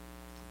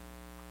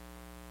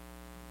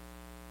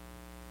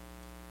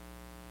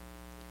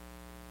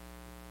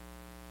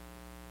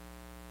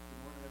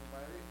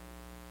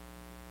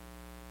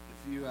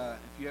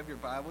you have your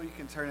Bible, you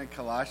can turn to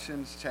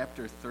Colossians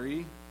chapter 3.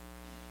 We'll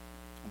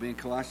be in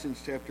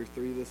Colossians chapter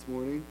 3 this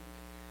morning.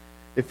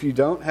 If you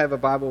don't have a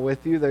Bible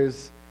with you,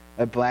 there's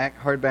a black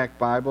hardback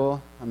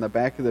Bible on the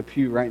back of the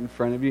pew right in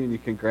front of you, and you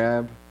can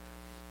grab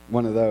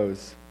one of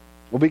those.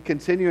 We'll be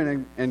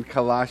continuing in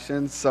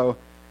Colossians. So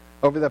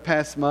over the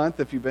past month,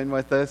 if you've been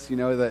with us, you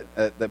know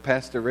that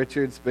Pastor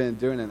Richard's been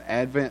doing an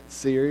Advent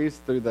series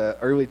through the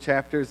early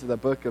chapters of the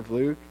book of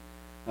Luke,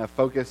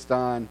 focused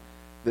on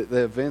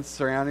the events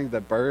surrounding the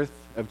birth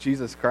of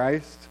Jesus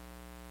Christ.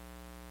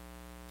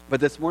 But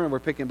this morning we're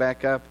picking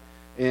back up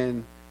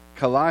in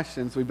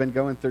Colossians. We've been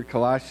going through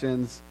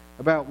Colossians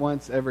about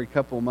once every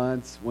couple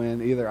months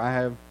when either I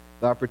have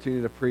the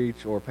opportunity to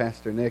preach or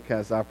Pastor Nick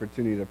has the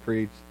opportunity to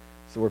preach.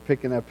 So we're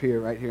picking up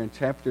right here in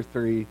chapter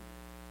 3,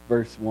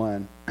 verse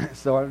 1.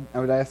 So I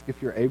would ask, if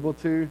you're able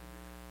to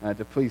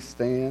please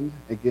stand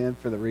again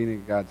for the reading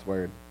of God's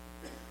Word.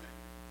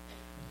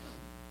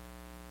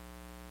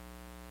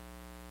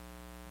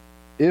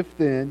 If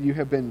then you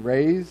have been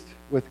raised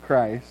with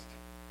Christ,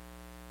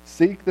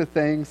 seek the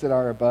things that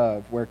are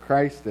above, where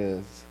Christ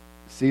is,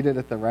 seated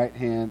at the right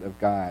hand of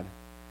God.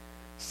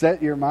 Set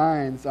your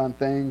minds on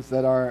things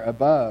that are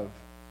above,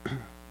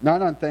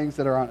 not on things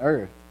that are on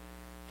earth.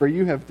 For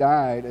you have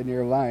died, and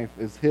your life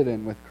is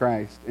hidden with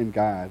Christ in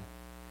God.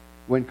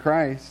 When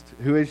Christ,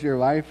 who is your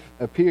life,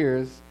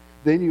 appears,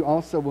 then you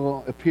also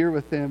will appear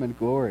with him in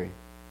glory.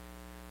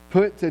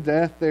 Put to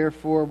death,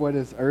 therefore, what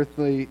is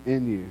earthly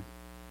in you: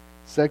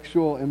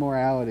 sexual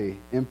immorality,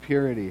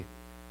 impurity,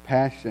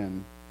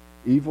 passion,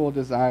 evil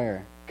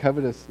desire,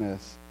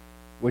 covetousness,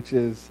 which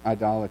is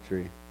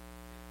idolatry.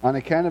 On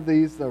account of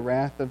these, the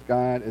wrath of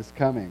God is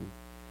coming.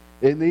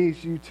 In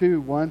these you too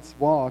once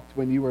walked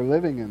when you were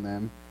living in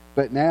them,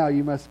 but now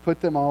you must put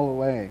them all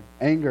away: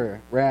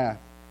 anger, wrath,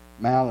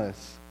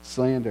 malice,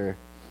 slander,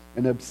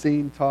 and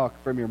obscene talk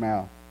from your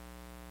mouth.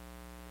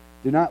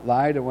 Do not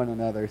lie to one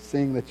another,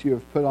 seeing that you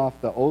have put off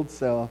the old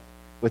self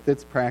with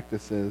its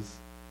practices,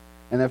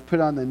 and have put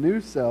on the new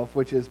self,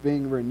 which is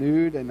being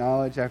renewed in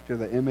knowledge after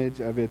the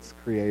image of its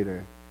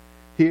Creator.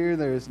 Here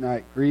there is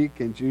not Greek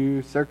and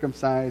Jew,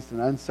 circumcised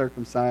and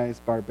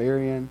uncircumcised,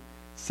 barbarian,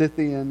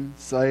 Scythian,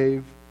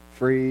 slave,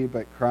 free,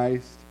 but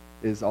Christ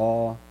is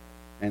all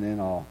and in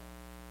all.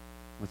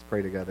 Let's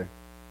pray together.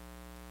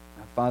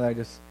 Father, I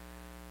just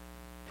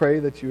pray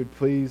that you would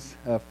please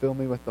fill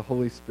me with the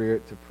Holy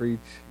Spirit to preach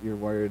your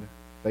word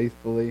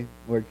faithfully.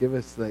 Lord, give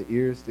us the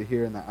ears to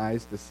hear and the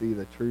eyes to see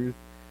the truth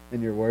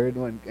in your word.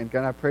 And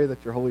God, I pray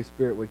that your Holy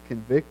Spirit would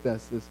convict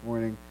us this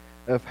morning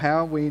of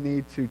how we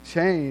need to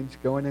change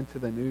going into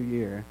the new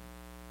year.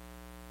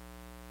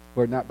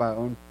 Lord, not by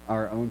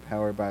our own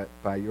power, but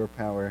by your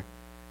power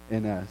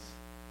in us.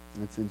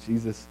 And it's in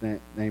Jesus'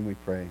 name we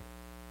pray.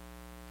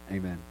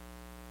 Amen.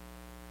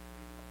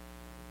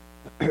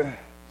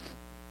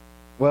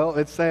 Well,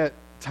 it's that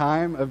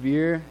time of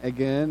year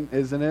again,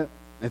 isn't it?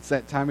 It's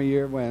that time of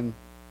year when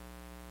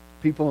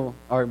people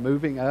are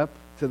moving up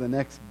to the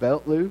next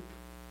belt loop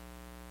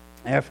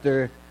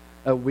after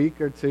a week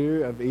or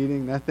two of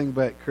eating nothing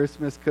but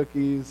Christmas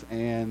cookies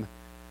and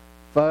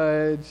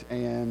fudge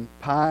and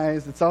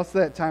pies. It's also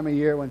that time of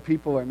year when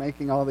people are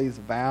making all these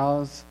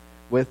vows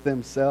with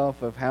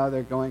themselves of how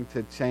they're going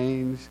to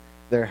change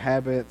their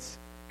habits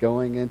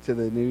going into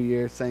the new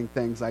year, saying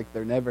things like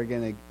they're never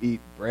going to eat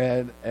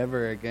bread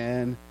ever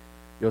again.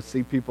 You'll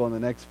see people in the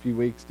next few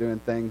weeks doing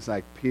things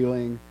like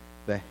peeling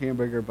the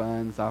hamburger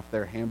buns off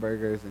their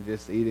hamburgers and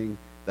just eating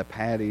the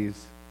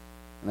patties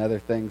and other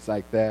things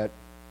like that.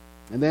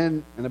 And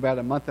then in about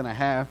a month and a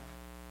half,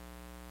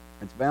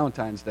 it's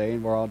Valentine's Day,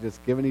 and we're all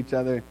just giving each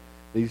other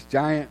these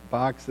giant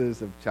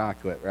boxes of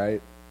chocolate,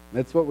 right?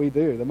 That's what we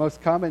do. The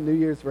most common New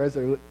Year's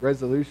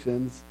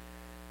resolutions,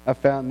 I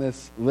found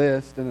this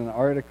list in an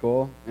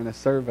article in a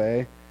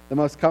survey. The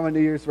most common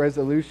New Year's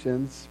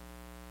resolutions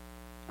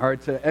are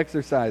to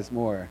exercise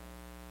more,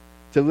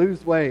 to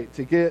lose weight,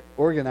 to get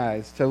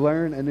organized, to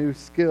learn a new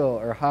skill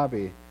or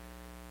hobby,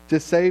 to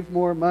save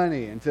more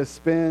money and to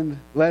spend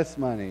less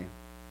money,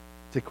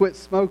 to quit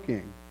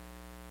smoking,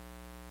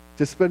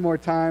 to spend more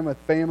time with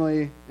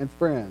family and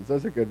friends.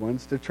 Those are good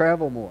ones. To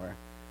travel more,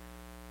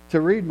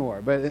 to read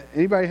more. But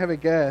anybody have a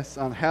guess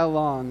on how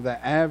long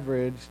the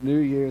average New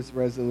Year's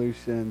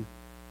resolution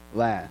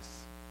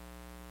lasts?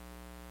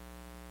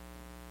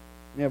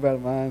 Yeah, about a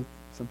month.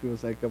 Some people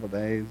say a couple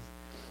days.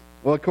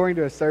 Well, according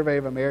to a survey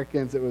of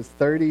Americans, it was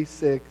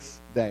 36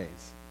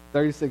 days.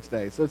 36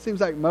 days. So it seems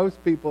like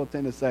most people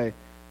tend to say,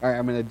 all right,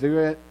 I'm going to do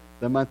it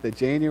the month of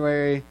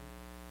January.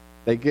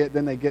 They get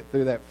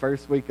through that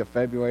first week of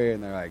February,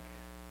 and they're like,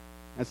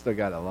 I still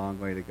got a long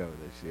way to go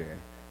this year.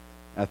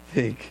 I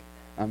think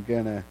I'm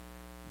going to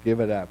give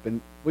it up. And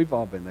we've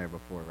all been there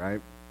before, right?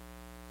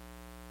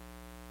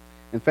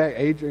 In fact,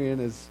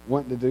 Adrian is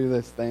wanting to do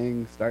this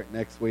thing start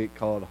next week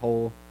called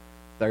Whole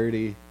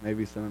 30.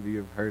 Maybe some of you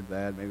have heard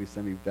that. Maybe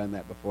some of you have done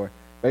that before.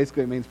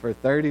 Basically, it means for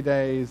 30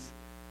 days,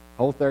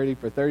 Whole 30,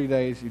 for 30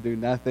 days, you do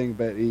nothing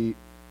but eat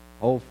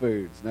whole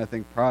foods.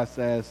 Nothing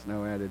processed,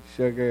 no added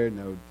sugar,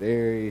 no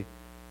dairy,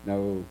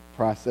 no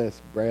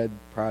processed bread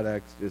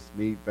products, just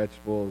meat,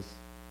 vegetables,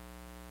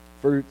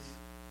 fruits.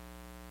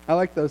 I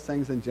like those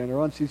things in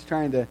general, and she's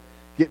trying to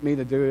get me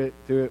to do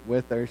it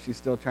with her. She's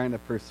still trying to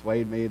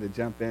persuade me to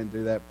jump in and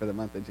do that for the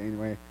month of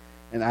January.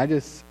 And I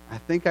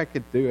think I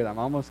could do it. I'm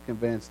almost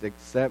convinced,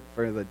 except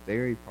for the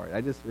dairy part.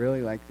 I just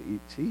really like to eat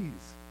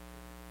cheese.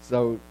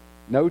 So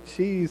no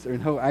cheese or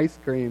no ice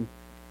cream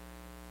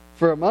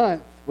for a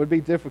month would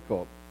be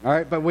difficult. All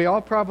right, but we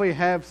all probably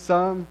have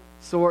some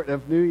sort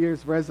of New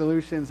Year's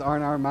resolutions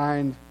on our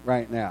mind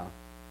right now.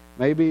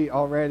 Maybe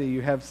already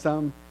you have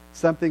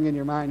something in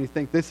your mind. You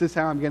think, this is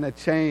how I'm going to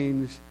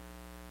change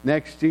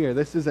next year.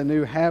 This is a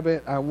new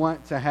habit I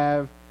want to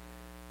have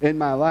in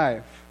my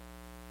life.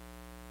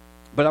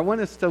 But I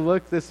want us to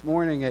look this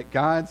morning at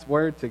God's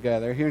Word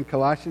together. Here in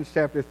Colossians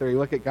chapter 3,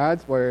 look at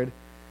God's Word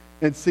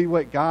and see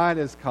what God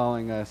is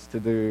calling us to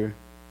do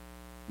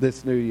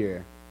this new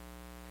year.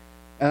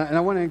 And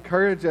I want to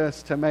encourage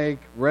us to make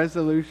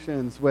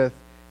resolutions with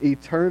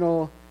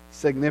eternal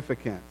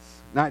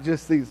significance. Not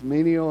just these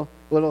menial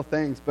little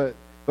things, but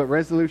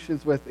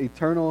resolutions with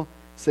eternal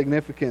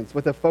significance,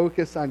 with a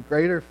focus on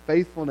greater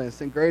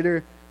faithfulness and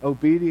greater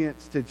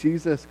obedience to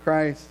Jesus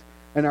Christ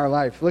in our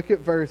life. Look at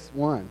verse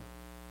 1.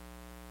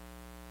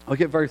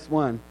 Look at verse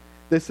 1.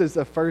 This is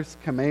the first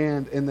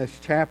command in this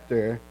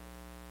chapter.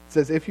 It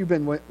says, if you've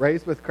been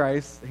raised with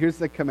Christ, here's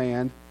the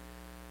command.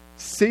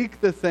 Seek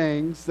the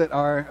things that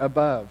are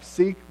above.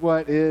 Seek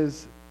what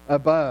is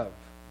above.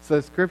 So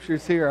the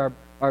scriptures here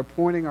are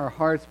pointing our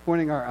hearts,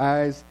 pointing our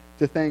eyes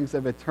to things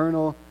of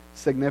eternal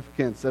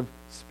significance, of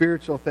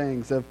spiritual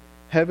things, of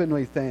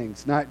heavenly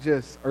things, not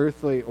just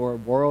earthly or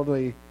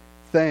worldly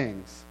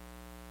things.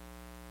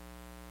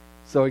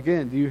 So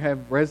again, do you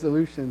have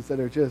resolutions that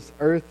are just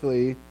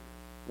earthly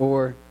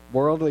or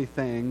worldly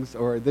things,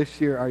 or this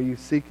year are you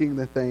seeking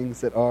the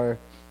things that are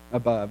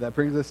above? That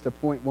brings us to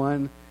point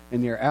 1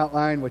 in your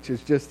outline, which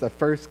is just the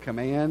first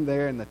command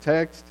there in the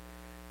text,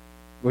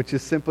 which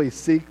is simply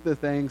seek the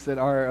things that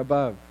are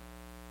above.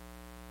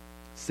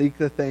 Seek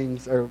the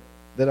things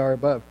that are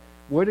above.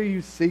 What are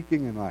you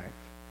seeking in life?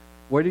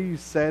 What are you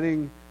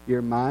setting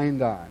your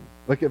mind on?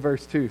 Look at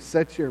verse 2.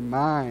 Set your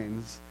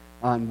minds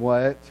on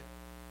what?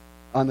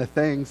 On the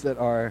things that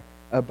are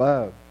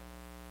above.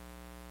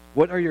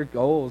 What are your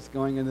goals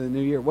going into the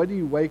new year? What do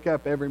you wake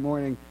up every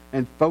morning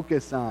and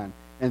focus on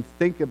and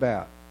think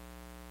about?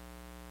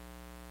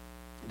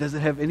 Does it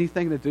have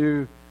anything to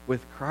do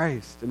with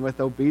Christ and with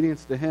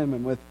obedience to Him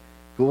and with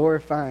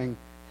glorifying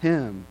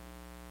Him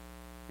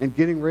and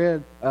getting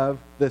rid of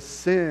the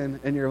sin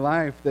in your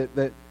life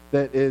that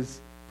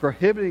is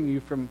prohibiting you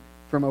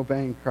from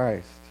obeying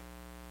Christ?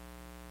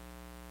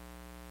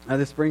 Now,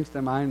 this brings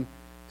to mind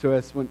to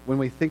us when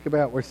we think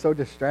about, we're so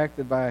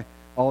distracted by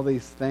all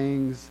these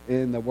things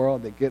in the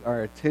world that get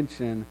our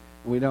attention,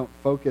 and we don't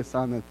focus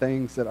on the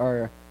things that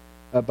are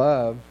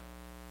above.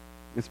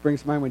 This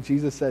brings to mind when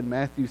Jesus said in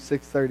Matthew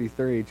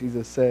 6:33,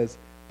 Jesus says,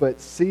 but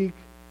seek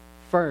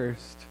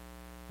first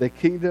the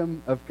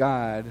kingdom of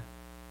God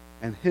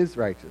and His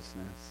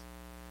righteousness,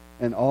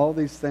 and all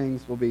these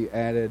things will be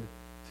added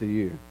to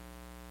you.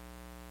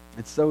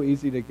 It's so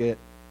easy to get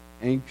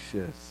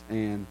anxious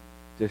and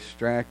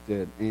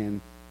distracted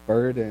and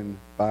burdened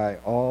by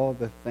all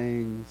the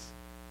things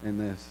in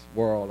this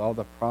world, all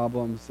the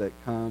problems that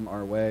come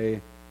our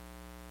way,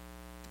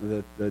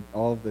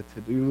 all of the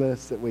to-do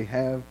lists that we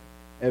have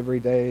every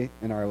day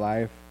in our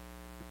life.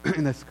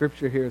 And the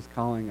scripture here is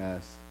calling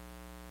us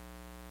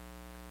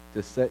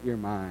to set your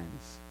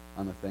minds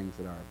on the things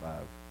that are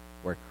above,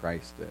 where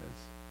Christ is.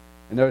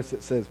 And notice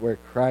it says where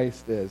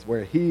Christ is,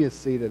 where He is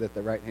seated at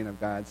the right hand of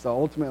God. So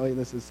ultimately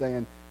this is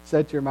saying,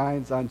 set your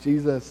minds on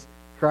Jesus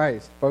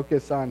Christ.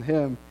 Focus on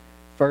Him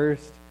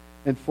first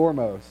and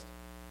foremost.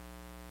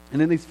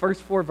 And in these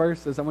first 4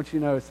 verses, I want you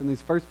to notice, in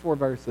these first 4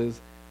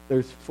 verses,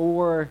 there's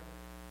 4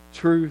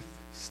 truth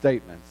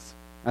statements.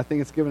 I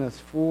think it's given us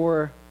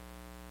 4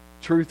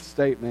 truth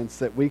statements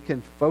that we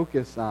can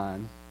focus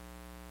on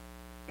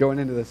going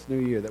into this new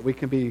year, that we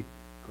can be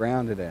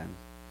grounded in.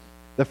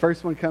 The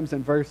first one comes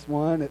in verse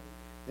 1,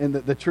 and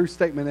the truth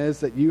statement is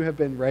that you have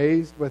been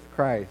raised with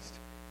Christ,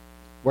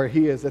 where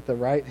He is at the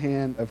right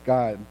hand of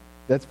God.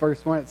 That's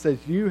verse 1. It says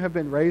you have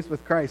been raised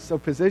with Christ. So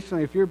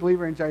positionally, if you're a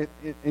believer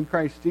in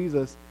Christ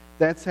Jesus,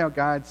 that's how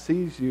God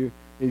sees you,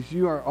 is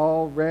you are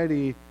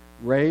already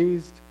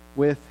raised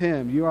with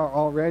Him. You are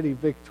already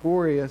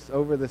victorious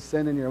over the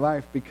sin in your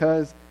life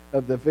because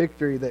of the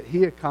victory that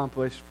He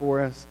accomplished for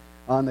us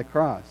on the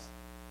cross.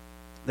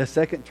 The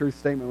second truth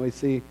statement we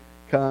see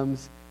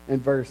comes in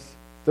verse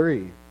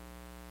 3.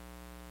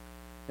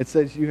 It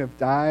says you have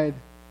died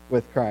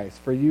with Christ.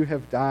 For you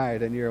have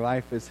died and your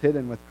life is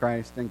hidden with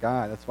Christ in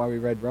God. That's why we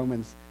read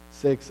Romans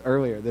 6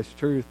 earlier. This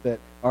truth that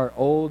our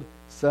old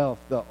self,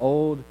 the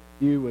old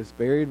you, was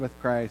buried with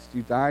Christ.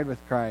 You died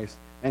with Christ.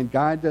 And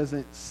God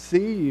doesn't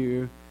see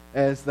you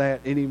as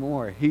that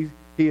anymore. He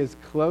has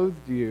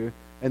clothed you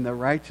in the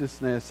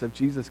righteousness of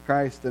Jesus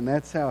Christ, and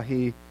that's how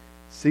He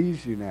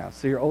sees you now.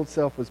 So your old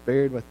self was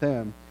buried with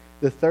Him.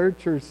 The third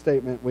truth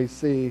statement we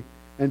see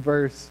in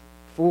verse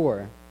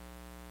 4.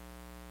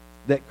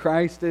 that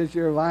Christ is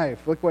your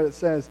life. Look what it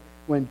says,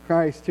 when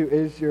Christ, who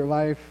is your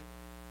life,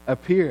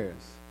 appears.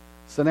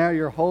 So now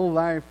your whole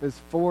life is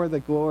for the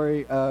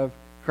glory of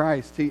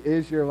Christ. He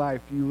is your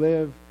life. You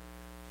live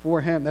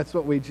for him. That's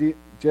what we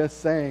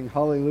just sang.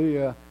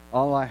 Hallelujah.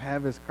 All I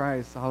have is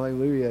Christ.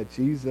 Hallelujah.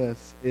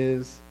 Jesus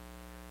is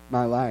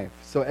my life.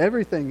 So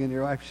everything in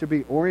your life should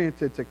be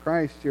oriented to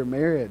Christ. Your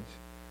marriage,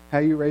 how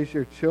you raise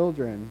your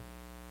children,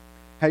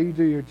 how you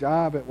do your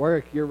job at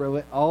work,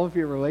 all of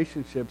your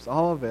relationships,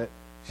 all of it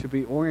should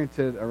be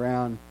oriented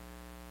around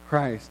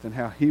Christ and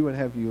how he would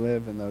have you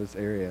live in those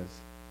areas.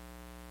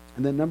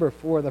 And then number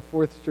 4, the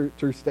fourth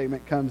true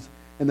statement comes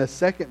in the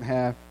second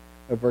half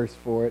of verse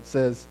 4. It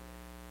says,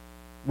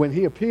 when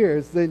he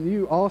appears, then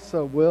you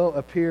also will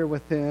appear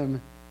with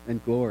him in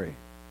glory.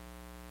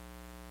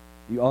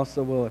 You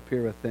also will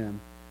appear with him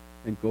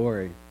in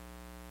glory.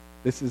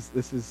 This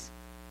is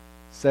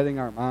setting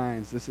our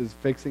minds, this is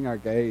fixing our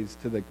gaze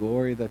to the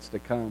glory that's to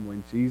come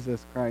when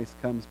Jesus Christ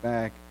comes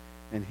back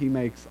and he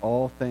makes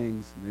all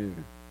things new.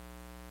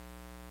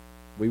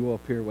 We will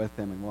appear with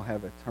him and we'll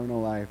have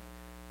eternal life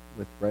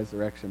with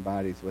resurrection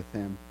bodies with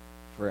him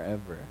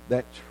forever.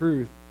 That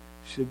truth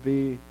should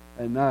be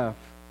enough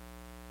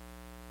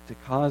to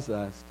cause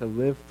us to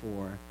live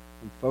for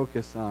and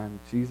focus on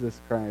Jesus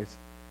Christ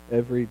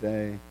every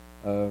day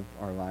of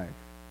our life.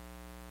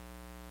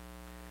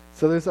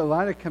 So there's a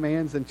lot of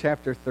commands in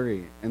chapter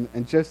 3.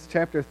 And just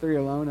chapter 3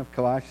 alone of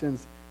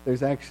Colossians,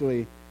 there's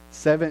actually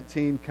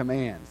 17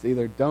 commands.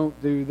 Either don't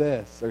do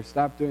this or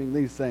stop doing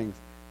these things.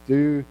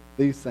 Do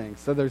these things.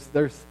 So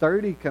there's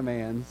 30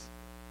 commands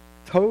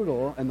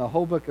total in the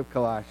whole book of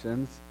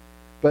Colossians,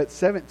 but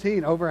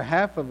 17, over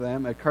half of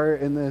them occur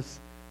in this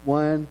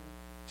one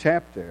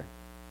chapter.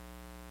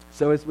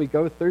 So as we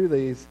go through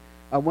these,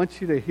 I want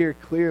you to hear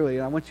clearly,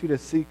 and I want you to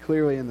see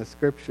clearly in the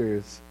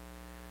Scriptures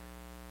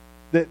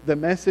that the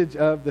message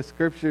of the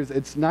Scriptures,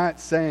 it's not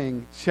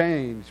saying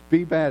change,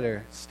 be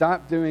better,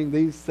 stop doing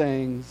these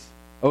things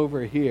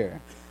over here.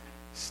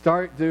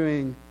 Start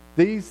doing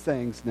these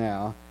things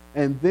now,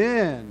 and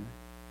then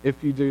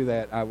if you do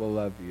that, I will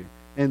love you.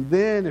 And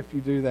then if you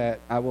do that,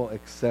 I will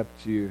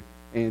accept you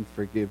and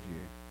forgive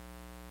you.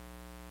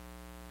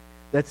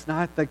 That's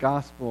not the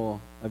gospel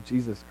of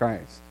Jesus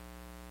Christ.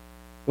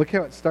 Look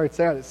how it starts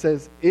out. It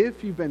says,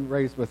 if you've been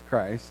raised with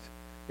Christ,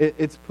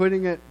 it's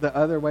putting it the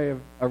other way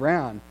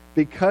around.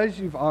 Because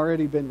you've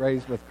already been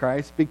raised with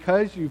Christ,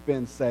 because you've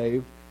been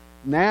saved,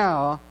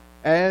 now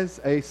as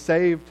a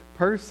saved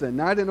person,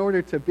 not in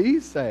order to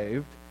be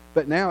saved,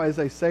 but now as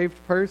a saved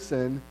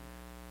person,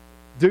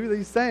 do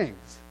these things.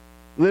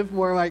 Live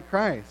more like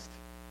Christ.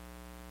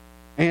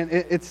 And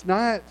it's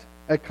not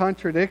a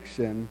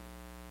contradiction.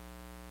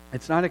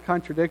 It's not a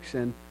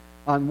contradiction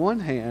on one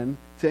hand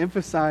to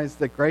emphasize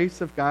the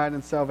grace of God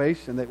and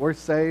salvation, that we're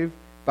saved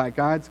by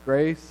God's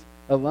grace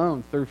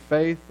alone, through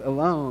faith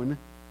alone,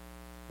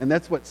 and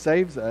that's what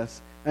saves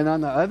us. And on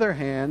the other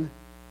hand,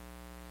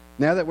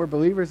 now that we're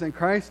believers in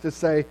Christ, to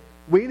say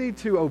we need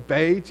to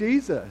obey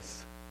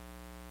Jesus.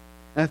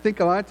 And I think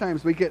a lot of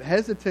times we get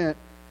hesitant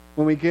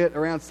when we get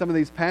around some of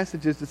these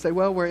passages to say,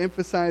 well, we don't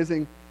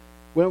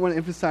want to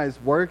emphasize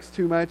works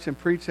too much and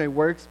preach a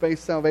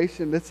works-based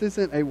salvation. This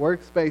isn't a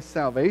works-based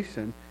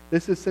salvation.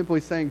 This is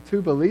simply saying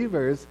to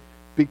believers,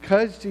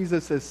 because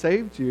Jesus has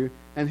saved you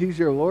and he's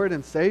your Lord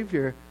and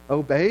Savior,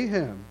 obey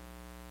him.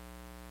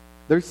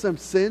 There's some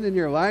sin in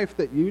your life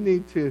that you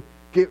need to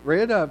get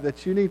rid of,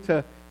 that you need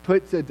to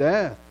put to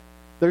death.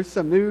 There's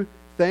some new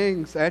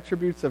things,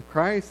 attributes of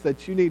Christ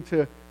that you need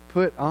to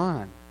put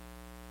on.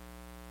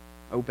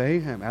 Obey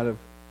him out of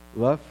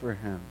love for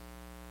him.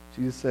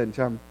 Jesus said in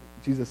John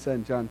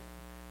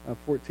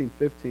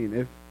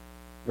 14:15,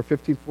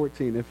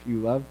 15:14, if you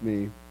love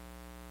me,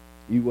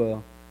 you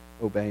will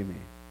obey me.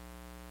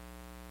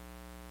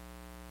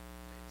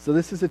 So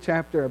this is a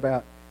chapter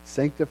about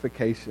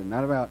sanctification,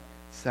 not about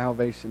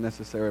salvation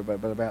necessarily,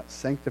 but about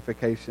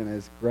sanctification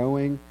as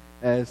growing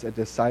as a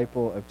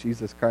disciple of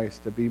Jesus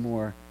Christ to be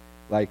more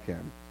like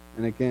him.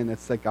 And again,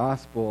 it's the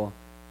gospel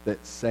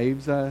that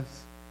saves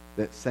us,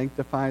 that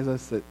sanctifies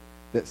us,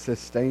 that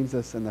sustains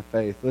us in the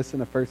faith. Listen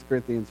to 1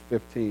 Corinthians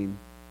 15,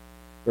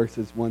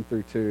 verses 1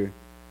 through 2.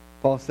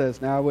 Paul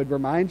says, now I would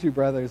remind you,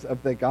 brothers,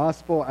 of the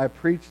gospel I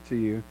preached to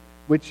you,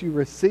 which you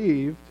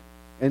received,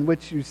 in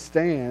which you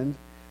stand,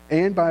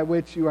 and by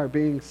which you are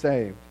being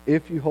saved,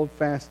 if you hold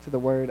fast to the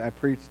word I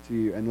preached to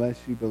you, unless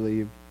you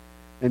believed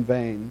in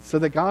vain. So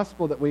the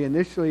gospel that we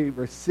initially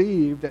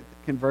received at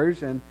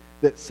conversion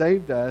that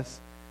saved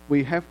us,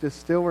 we have to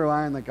still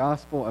rely on the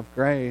gospel of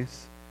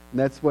grace, and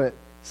that's what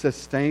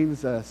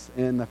sustains us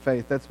in the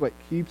faith. That's what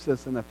keeps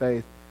us in the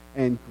faith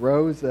and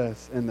grows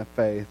us in the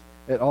faith.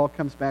 It all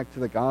comes back to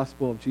the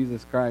gospel of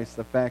Jesus Christ,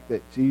 the fact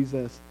that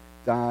Jesus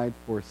died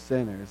for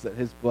sinners, that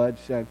his blood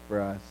shed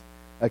for us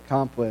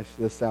accomplished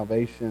the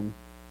salvation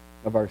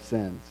of our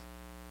sins.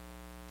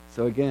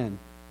 So again,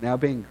 now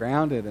being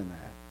grounded in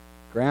that,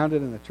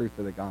 grounded in the truth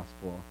of the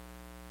gospel,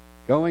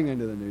 going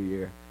into the new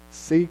year,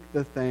 seek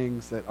the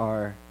things that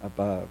are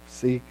above.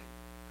 Seek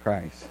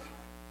Christ.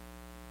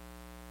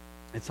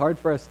 It's hard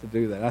for us to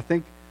do that. I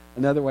think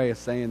Another way of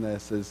saying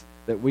this is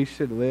that we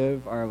should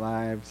live our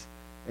lives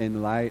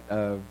in light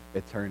of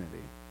eternity,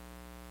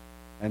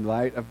 in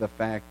light of the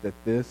fact that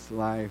this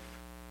life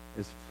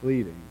is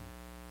fleeting.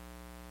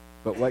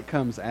 But what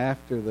comes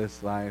after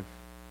this life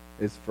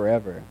is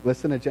forever.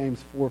 Listen to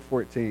James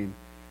 4:14.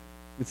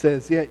 It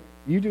says, "Yet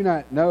you do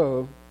not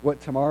know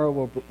what tomorrow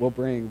will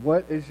bring.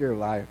 What is your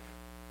life?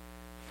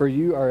 For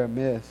you are a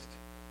mist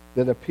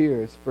that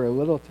appears for a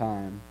little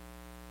time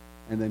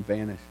and then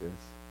vanishes."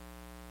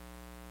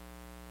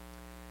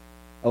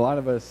 A lot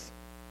of us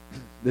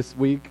this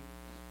week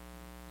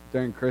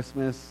during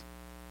Christmas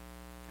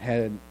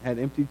had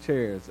empty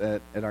chairs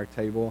at our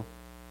table,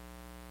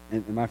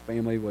 and my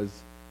family was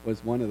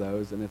one of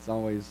those, and it's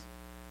always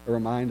a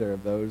reminder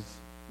of those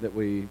that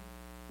we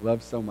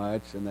love so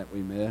much and that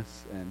we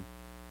miss and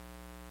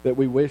that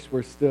we wish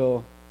were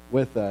still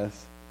with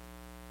us.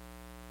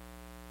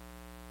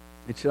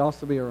 It should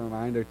also be a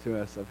reminder to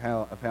us of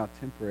how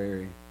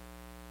temporary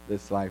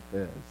this life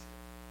is.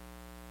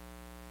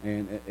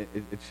 And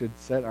it should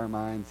set our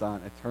minds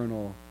on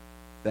eternal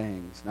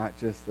things, not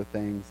just the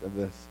things of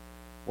this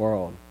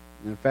world.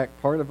 And in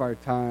fact, part of our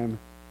time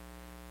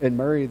in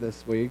Murray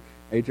this week,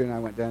 Adrian and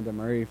I went down to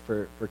Murray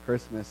for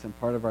Christmas, and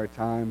part of our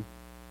time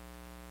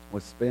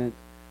was spent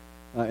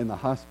in the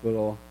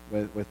hospital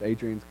with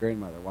Adrian's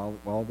grandmother.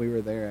 While we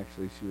were there,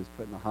 actually, she was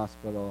put in the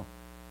hospital,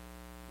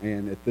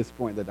 and at this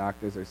point, the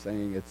doctors are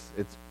saying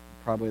it's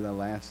probably the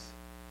last.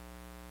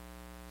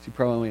 She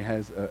probably only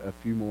has a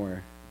few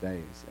more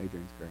days.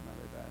 Adrian's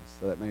grandmother does,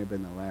 so that may have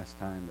been the last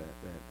time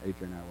that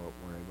Adrian and I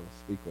were able to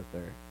speak with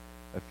her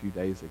a few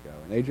days ago.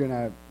 And Adrian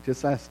and I,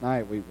 just last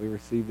night, we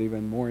received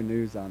even more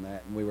news on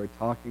that, and we were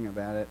talking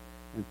about it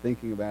and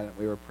thinking about it.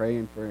 We were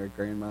praying for her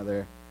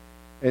grandmother,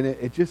 and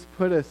it just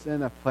put us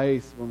in a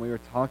place when we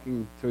were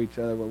talking to each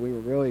other where we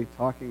were really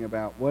talking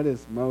about what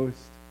is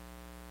most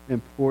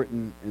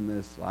important in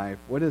this life.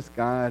 What does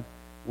God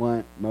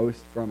want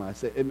most from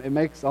us? It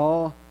makes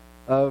all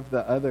of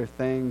the other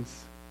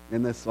things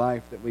in this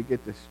life that we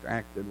get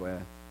distracted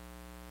with,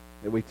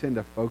 that we tend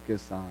to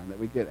focus on, that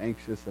we get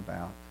anxious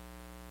about.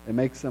 It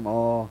makes them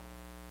all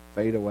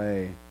fade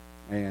away.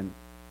 And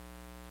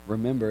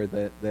remember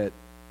that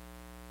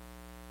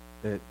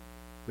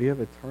we have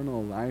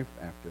eternal life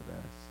after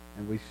this.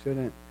 And we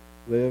shouldn't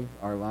live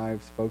our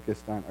lives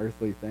focused on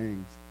earthly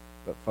things,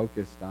 but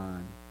focused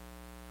on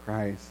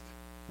Christ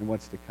and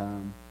what's to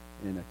come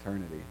in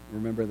eternity.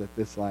 Remember that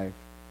this life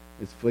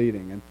is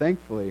fleeting. And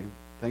thankfully,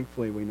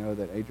 we know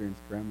that Adrian's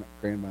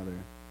grandmother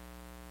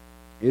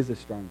is a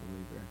strong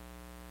believer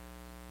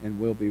and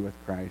will be with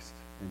Christ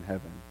in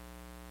heaven.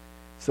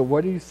 So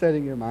what are you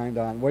setting your mind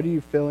on? What are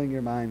you filling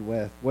your mind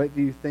with? What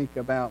do you think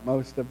about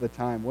most of the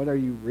time? What are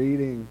you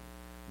reading,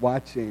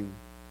 watching,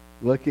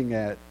 looking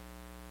at,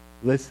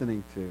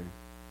 listening to?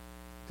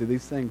 Do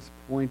these things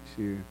point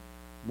you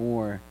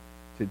more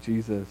to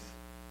Jesus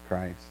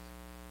Christ?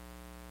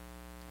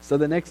 So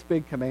the next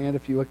big command,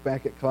 if you look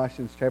back at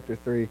Colossians chapter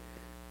 3,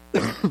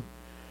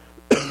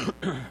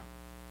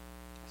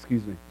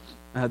 excuse me,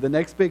 the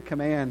next big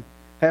command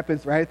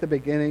happens right at the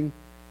beginning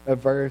of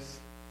verse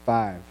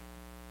 5.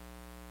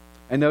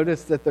 And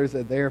notice that there's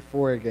a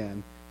therefore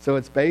again. So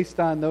it's based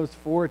on those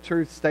four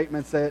truth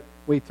statements that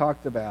we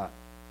talked about.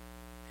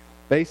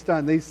 Based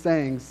on these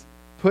things,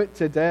 put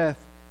to death,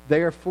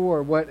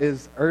 therefore, what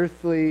is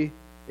earthly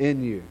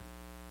in you.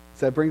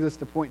 So that brings us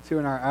to point 2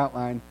 in our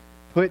outline.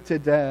 Put to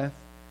death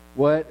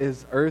what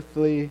is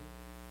earthly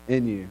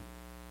in you.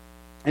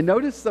 And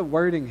notice the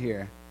wording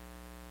here.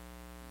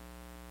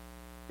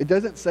 It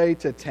doesn't say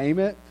to tame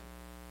it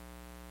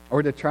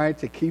or to try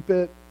to keep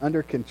it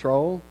under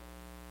control,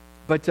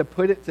 but to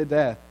put it to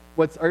death.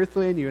 What's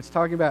earthly in you? It's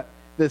talking about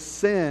the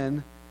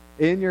sin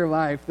in your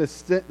life, the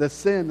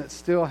sin that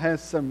still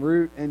has some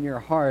root in your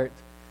heart,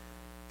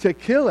 to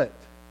kill it.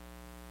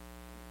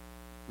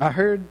 I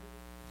heard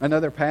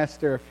another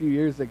pastor a few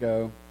years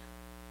ago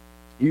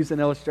use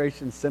an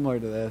illustration similar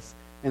to this,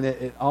 and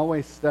it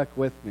always stuck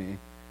with me.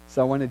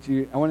 So I wanted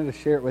to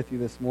share it with you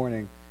this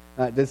morning.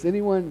 Does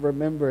anyone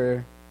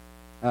remember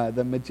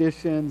the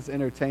magicians,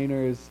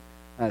 entertainers,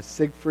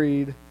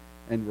 Siegfried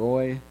and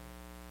Roy?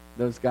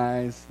 Those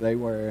guys, they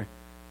were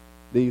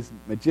these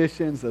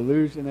magicians,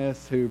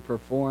 illusionists who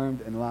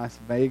performed in Las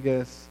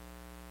Vegas,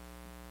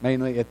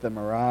 mainly at the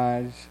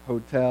Mirage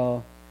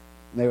Hotel.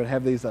 And they would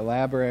have these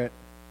elaborate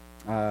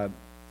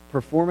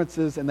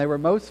performances, and they were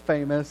most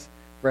famous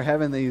for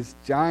having these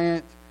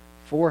giant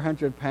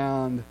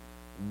 400-pound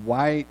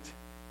white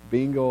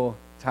Bengal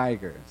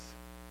tigers.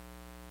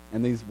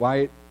 And these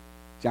white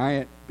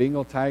giant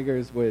Bengal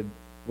tigers would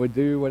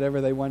do whatever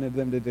they wanted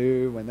them to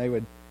do. When they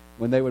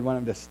would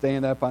want them to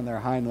stand up on their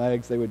hind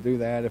legs, they would do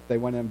that. If they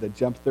wanted them to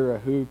jump through a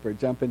hoop or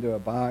jump into a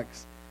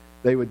box,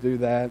 they would do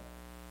that.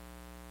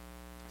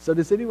 So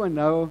does anyone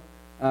know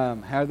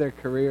how their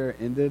career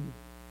ended?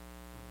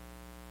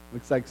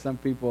 Looks like some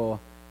people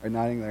are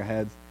nodding their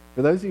heads.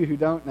 For those of you who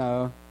don't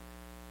know,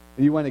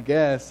 and you want to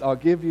guess, I'll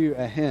give you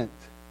a hint.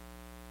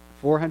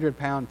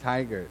 400-pound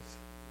tigers.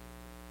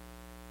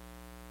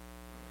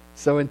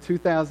 So in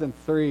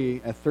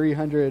 2003, a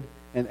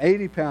an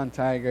 80-pound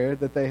tiger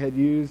that they had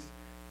used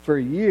for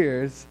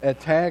years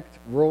attacked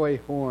Roy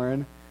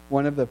Horn,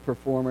 one of the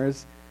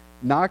performers,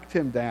 knocked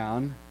him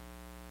down,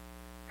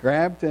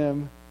 grabbed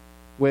him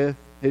with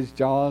his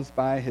jaws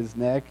by his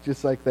neck,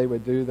 just like they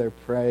would do their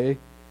prey,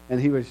 and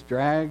he was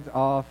dragged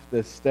off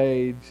the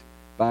stage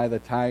by the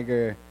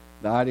tiger.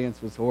 The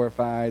audience was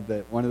horrified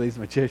that one of these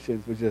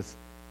magicians was just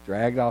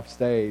dragged off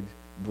stage,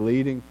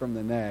 bleeding from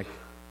the neck,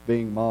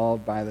 being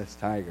mauled by this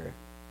tiger.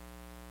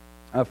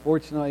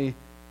 Fortunately,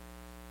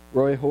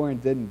 Roy Horn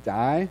didn't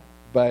die,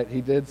 but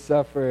he did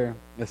suffer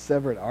a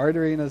severed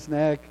artery in his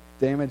neck,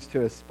 damage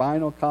to his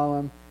spinal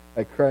column,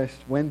 a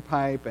crushed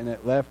windpipe, and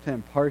it left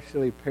him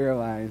partially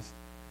paralyzed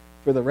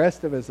for the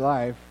rest of his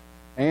life,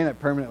 and it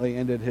permanently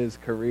ended his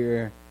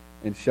career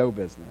in show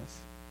business.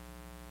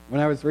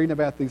 When I was reading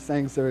about these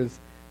things, there was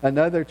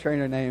another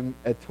trainer named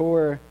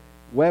Ettore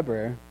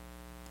Weber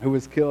who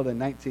was killed in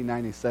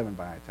 1997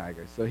 by a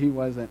tiger. So he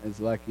wasn't as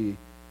lucky.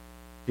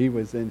 He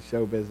was in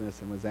show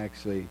business and was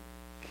actually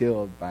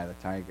killed by the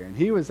tiger. And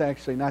he was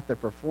actually not the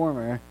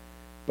performer,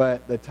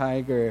 but the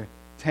tiger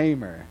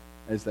tamer,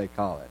 as they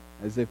call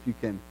it, as if you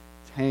can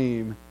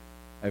tame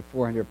a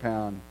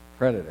 400-pound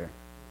predator.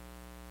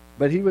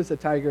 But he was a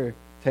tiger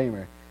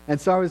tamer. And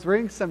so I was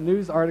reading some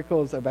news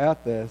articles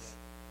about this,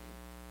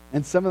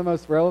 and some of the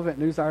most relevant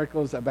news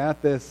articles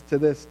about this to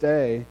this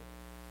day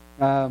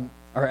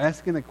are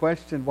asking the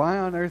question, why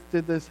on earth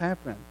did this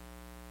happen?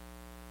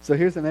 So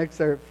here's an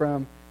excerpt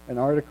from an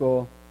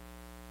article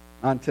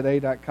on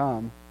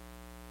today.com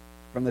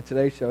from the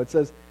Today Show. It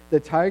says, the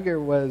tiger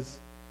was,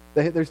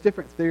 there's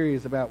different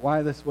theories about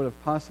why this would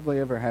have possibly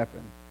ever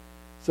happened.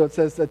 So it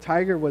says the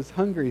tiger was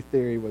hungry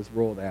theory was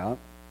ruled out.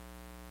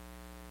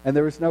 And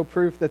there was no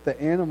proof that the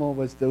animal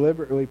was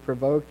deliberately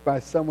provoked by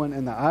someone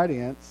in the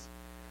audience,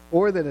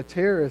 or that a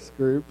terrorist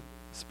group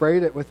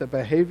sprayed it with a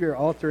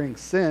behavior-altering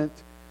scent,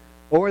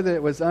 or that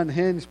it was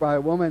unhinged by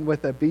a woman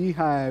with a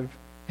beehive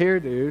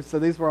hairdo. So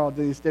these were all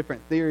these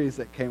different theories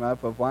that came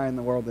up of why in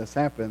the world this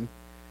happened.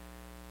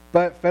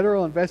 But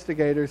federal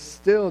investigators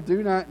still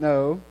do not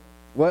know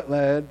what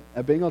led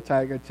a Bengal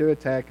tiger to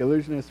attack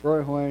illusionist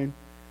Roy Horn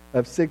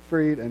of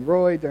Siegfried and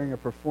Roy during a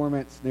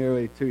performance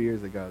nearly 2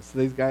 years ago. So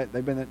these guys,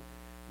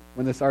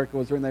 when this article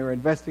was written, they were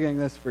investigating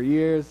this for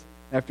years.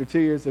 After 2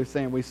 years, they're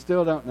saying, we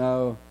still don't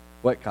know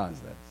what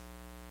caused this.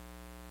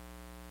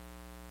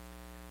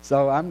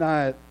 So I'm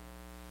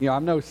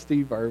no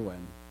Steve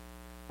Irwin.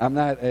 I'm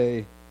not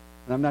a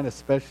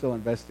special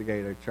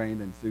investigator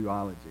trained in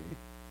zoology.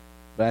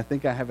 But I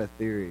think I have a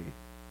theory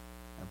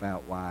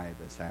about why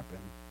this happened.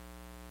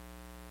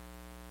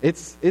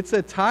 It's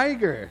a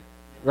tiger,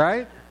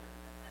 right?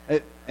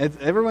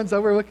 Everyone's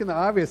overlooking the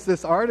obvious.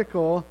 This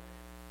article,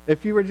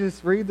 if you were to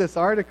just read this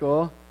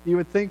article, you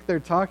would think they're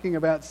talking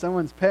about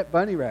someone's pet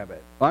bunny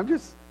rabbit. Well,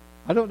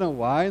 I don't know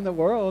why in the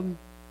world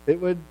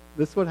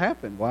this would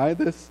happen. Why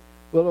this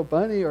little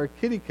bunny or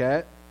kitty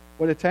cat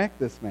would attack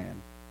this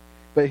man.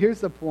 But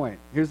here's the point.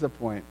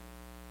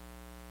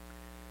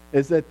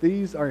 Is that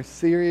these are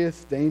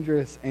serious,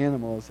 dangerous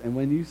animals, and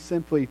when you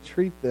simply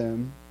treat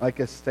them like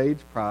a stage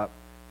prop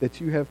that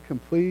you have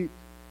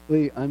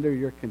completely under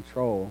your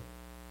control,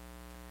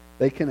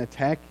 they can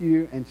attack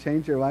you and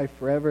change your life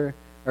forever,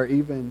 or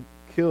even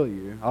kill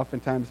you,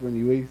 oftentimes when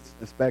you least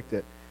expect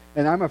it.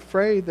 And I'm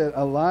afraid that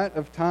a lot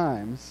of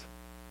times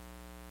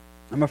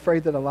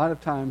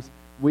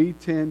we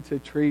tend to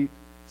treat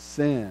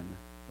sin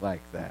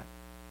like that.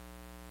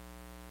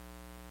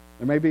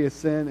 There may be a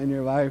sin in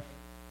your life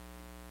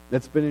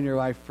that's been in your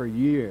life for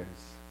years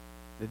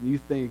that you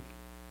think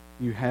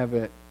you have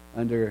it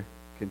under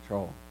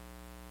control.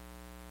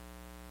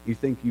 You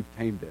think you've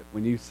tamed it.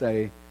 When you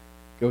say,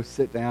 go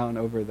sit down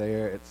over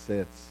there, it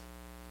sits.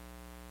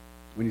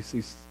 When you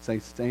say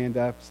stand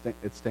up,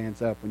 it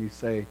stands up. When you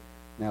say,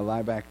 now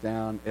lie back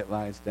down, it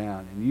lies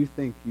down. And you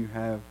think you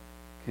have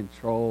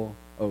control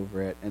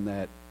over it and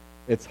that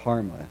it's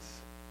harmless.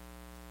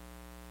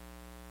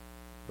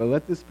 But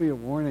let this be a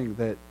warning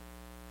that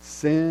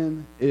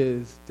sin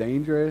is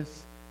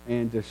dangerous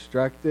and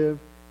destructive,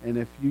 and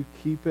if you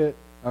keep it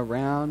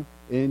around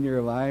in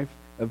your life,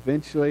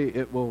 eventually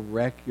it will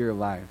wreck your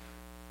life.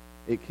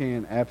 It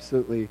can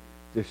absolutely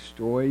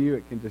destroy you.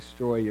 It can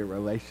destroy your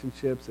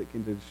relationships. It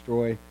can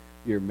destroy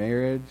your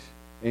marriage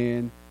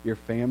and your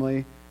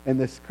family. And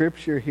the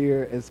scripture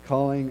here is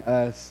calling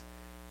us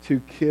to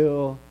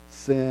kill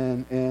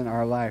sin in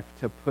our life,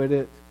 to put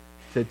it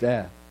to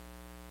death.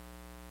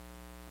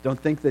 Don't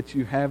think that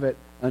you have it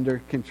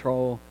under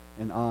control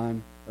and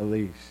on a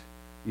leash.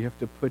 You have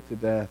to put to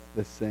death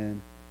the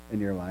sin in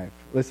your life.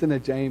 Listen to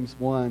James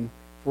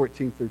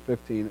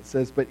 1:14-15. It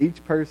says, but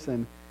each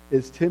person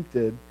is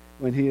tempted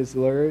when he is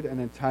lured and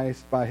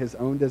enticed by his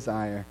own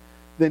desire.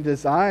 Then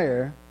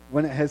desire,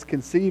 when it has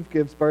conceived,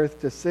 gives birth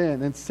to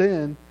sin. And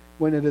sin,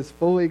 when it is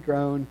fully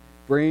grown,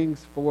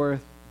 brings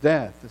forth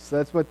death. So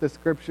that's what the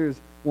scriptures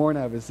warn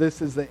of, is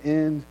this is the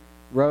end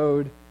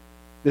road.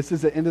 This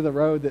is the end of the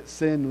road that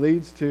sin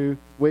leads to,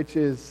 which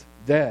is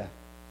death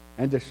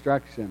and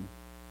destruction.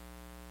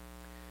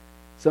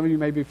 Some of you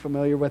may be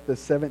familiar with the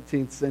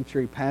 17th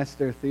century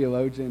pastor,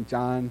 theologian,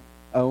 John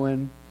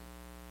Owen.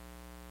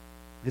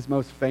 His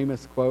most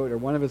famous quote, or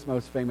one of his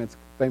most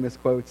famous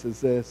quotes is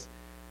this: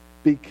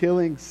 "Be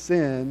killing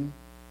sin,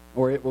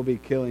 or it will be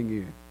killing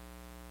you."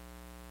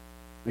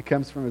 It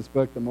comes from his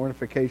book, The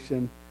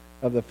Mortification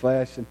of the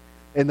Flesh. And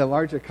in the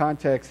larger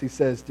context, he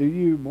says, do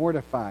you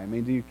mortify? I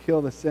mean, do you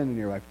kill the sin in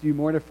your life? Do you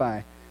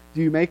mortify?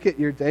 Do you make it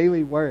your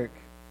daily work?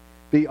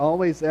 Be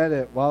always at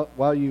it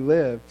while you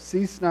live.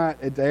 Cease not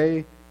a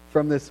day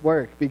from this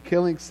work. Be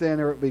killing sin,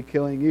 or it will be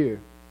killing you.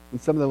 And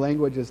some of the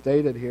language is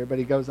dated here, but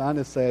he goes on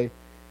to say,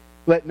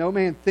 let no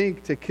man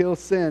think to kill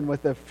sin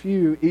with a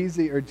few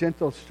easy or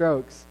gentle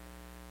strokes.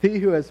 He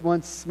who has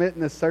once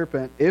smitten a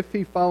serpent, if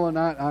he follow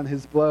not on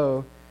his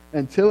blow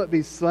until it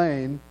be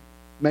slain,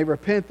 may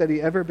repent that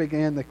he ever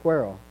began the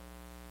quarrel.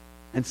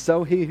 And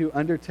so he who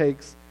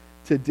undertakes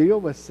to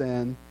deal with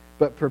sin,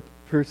 but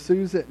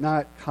pursues it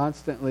not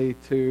constantly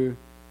to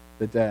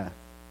the death.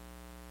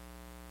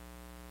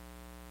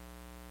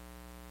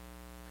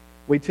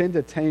 We tend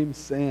to tame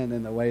sin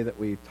in the way that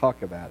we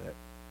talk about it.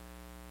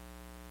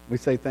 We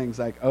say things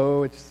like,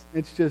 oh,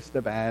 it's just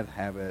a bad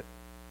habit.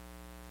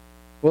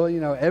 Well,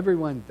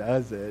 everyone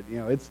does it.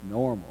 It's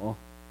normal.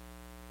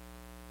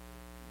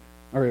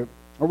 Or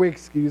we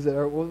excuse it.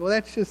 Or, well,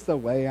 that's just the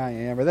way I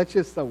am. Or that's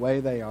just the way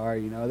they are.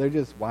 They're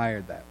just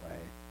wired that way.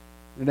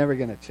 They're never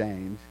going to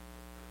change.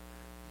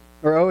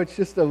 Or, oh, it's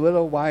just a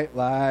little white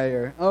lie.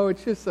 Or, oh,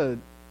 it's just a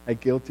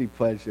guilty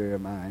pleasure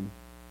of mine.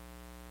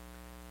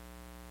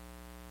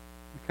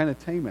 We kind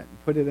of tame it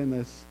and put it in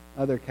this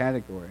other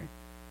category.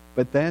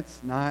 But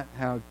that's not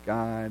how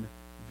God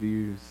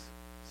views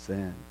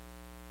sin.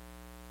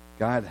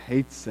 God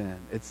hates sin.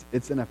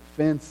 It's an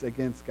offense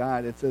against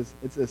God. It's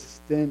a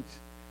stench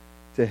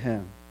to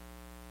him.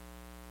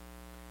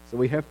 So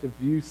we have to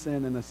view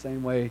sin in the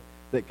same way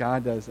that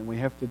God does, and we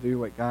have to do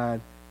what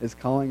God is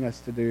calling us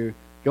to do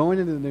going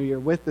into the new year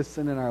with the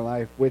sin in our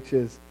life, which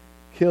is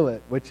kill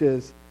it, which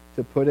is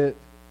to put it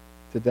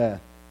to death.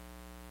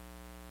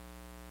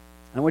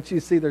 And what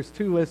you see, there's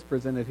two lists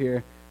presented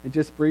here, and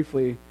just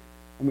briefly,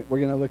 we're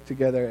going to look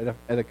together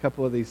at a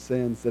couple of these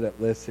sins that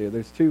it lists here.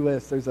 There's two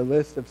lists. There's a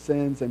list of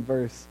sins in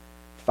verse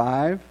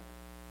 5.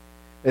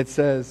 It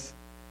says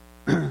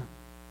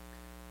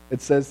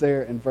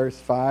there in verse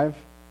 5,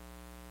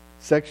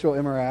 sexual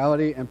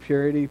immorality,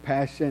 impurity,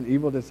 passion,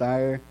 evil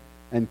desire,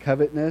 and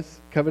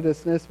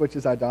covetousness, which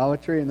is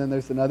idolatry. And then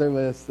there's another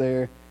list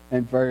there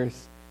in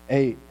verse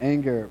 8,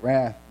 anger,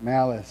 wrath,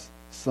 malice,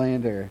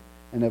 slander,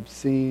 and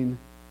obscene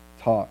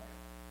talk.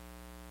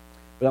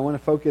 But I want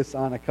to focus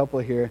on a couple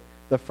here.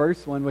 The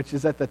first one, which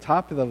is at the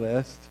top of the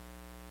list,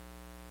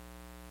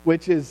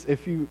 which is,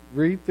 if you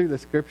read through the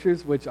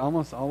scriptures, which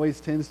almost always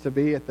tends to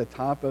be at the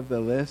top of the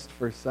list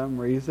for some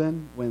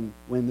reason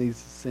when these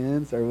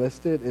sins are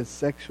listed, is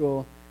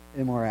sexual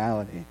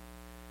immorality.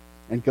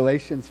 In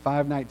Galatians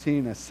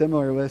 5:19, a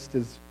similar list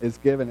is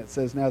given. It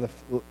says, now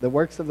the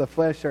works of the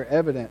flesh are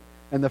evident,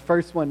 and the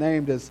first one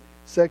named is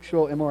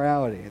sexual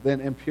immorality,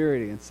 then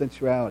impurity and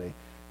sensuality.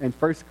 In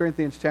 1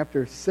 Corinthians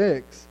chapter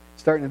 6,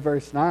 starting in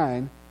verse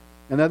 9,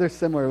 another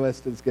similar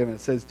list is given.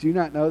 It says, do you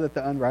not know that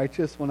the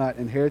unrighteous will not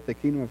inherit the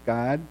kingdom of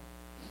God?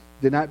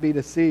 Do not be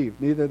deceived,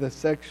 neither the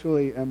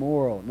sexually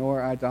immoral,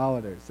 nor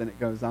idolaters. And it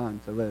goes on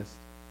to list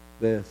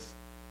this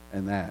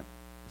and that.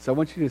 So I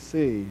want you to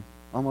see,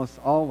 almost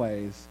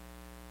always,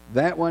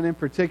 that one in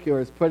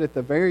particular is put at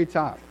the very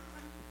top.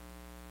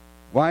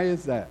 Why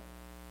is that?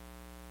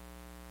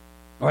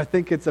 Well, I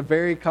think it's a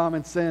very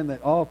common sin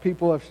that all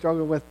people have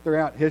struggled with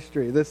throughout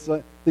history.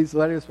 These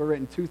letters were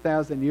written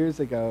 2,000 years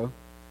ago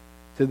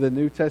to the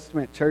New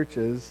Testament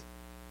churches,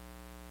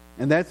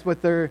 and that's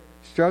what they're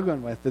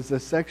struggling with, is the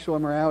sexual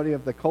immorality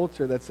of the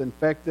culture that's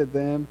infected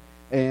them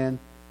and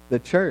the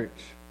church.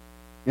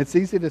 It's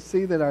easy to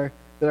see that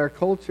our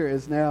culture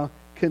is now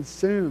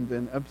consumed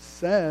and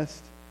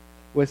obsessed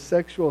with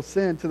sexual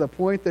sin to the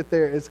point that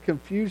there is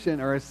confusion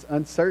or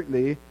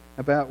uncertainty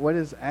about what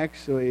is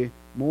actually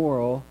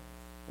moral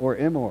or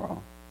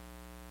immoral.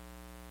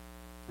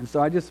 And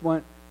so I just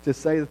want to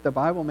say that the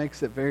Bible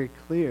makes it very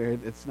clear.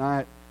 It's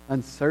not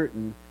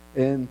uncertain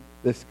in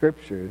the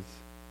scriptures.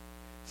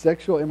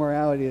 Sexual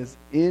immorality is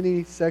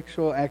any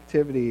sexual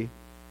activity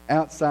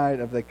outside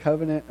of the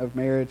covenant of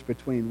marriage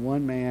between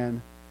one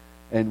man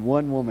and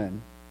one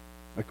woman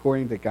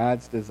according to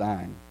God's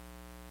design.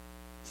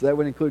 So that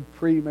would include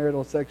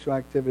premarital sexual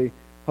activity,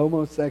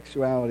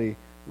 homosexuality,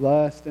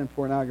 lust and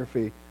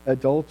pornography,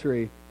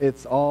 adultery.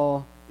 It's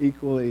all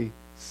equally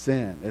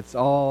sin. It's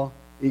all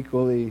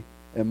equally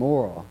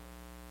immoral.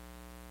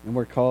 And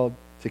we're called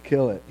to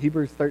kill it.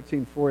 Hebrews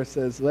 13:4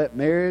 says, let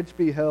marriage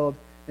be held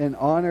in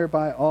honor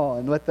by all,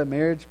 and let the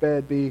marriage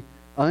bed be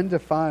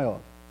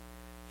undefiled,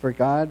 for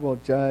God will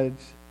judge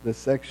the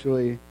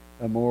sexually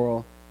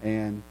immoral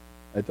and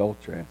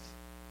adulterous.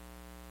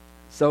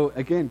 So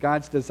again,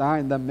 God's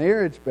design, the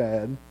marriage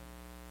bed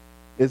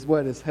is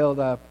what is held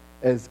up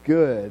as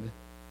good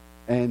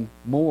and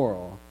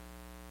moral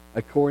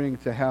according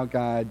to how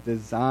God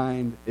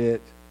designed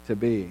it to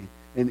be.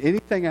 And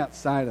anything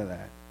outside of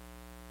that,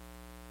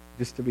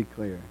 just to be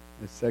clear,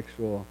 is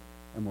sexual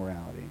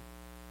immorality.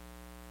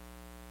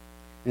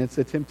 And it's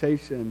a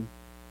temptation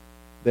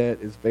that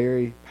is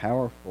very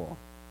powerful.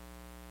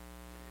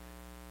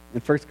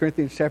 And 1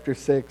 Corinthians chapter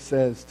 6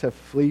 says to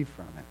flee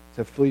from it,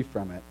 to flee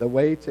from it. The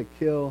way to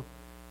kill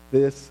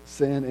this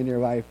sin in your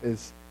life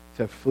is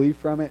to flee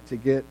from it, to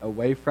get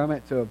away from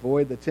it, to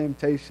avoid the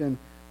temptation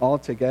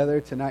altogether,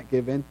 to not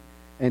give in,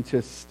 and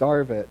to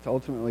starve it, to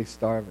ultimately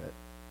starve it.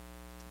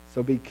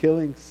 So be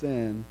killing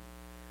sin,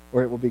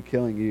 or it will be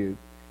killing you.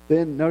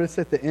 Then notice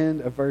at the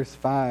end of verse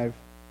 5,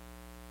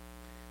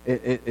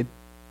 it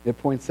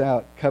points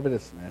out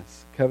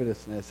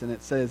covetousness, and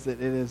it says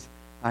that it is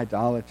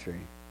idolatry.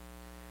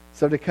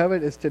 So to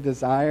covet is to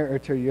desire or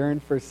to yearn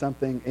for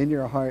something in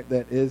your heart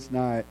that is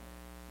not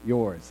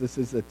yours. This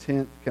is the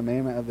 10th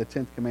commandment of the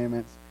 10th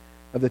commandments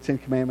of the 10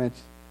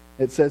 commandments.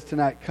 It says to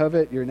not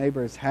covet your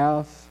neighbor's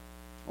house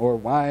or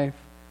wife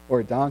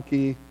or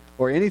donkey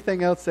or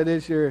anything else that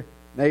is your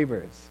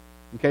neighbor's.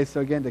 Okay,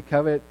 so again, to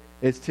covet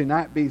is to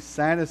not be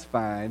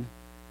satisfied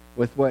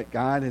with what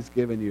God has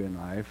given you in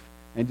life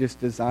and just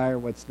desire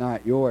what's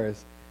not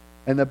yours.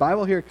 And the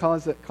Bible here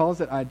calls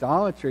it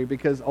idolatry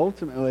because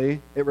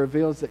ultimately it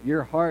reveals that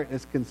your heart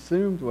is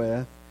consumed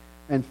with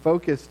and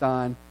focused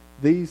on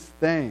these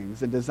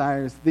things and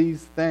desires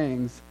these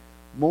things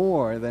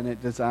more than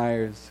it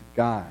desires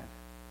God.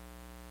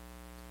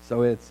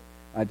 So it's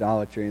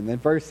idolatry. And then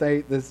verse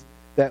 8,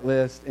 that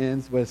list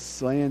ends with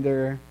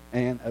slander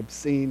and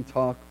obscene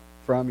talk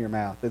from your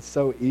mouth. It's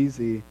so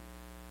easy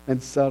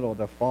and subtle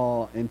to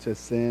fall into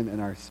sin in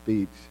our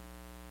speech.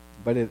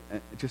 But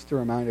just a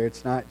reminder,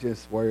 it's not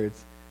just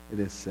words, it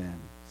is sin.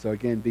 So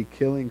again, be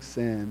killing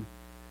sin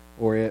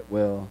or it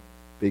will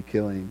be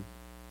killing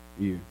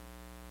you.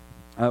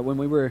 When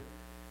we were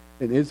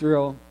in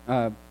Israel,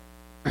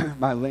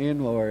 my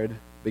landlord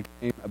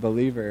became a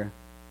believer,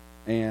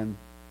 and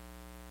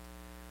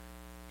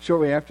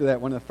shortly after that,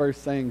 one of the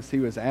first things he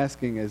was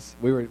asking is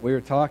we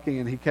were talking,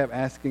 and he kept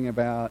asking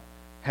about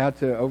how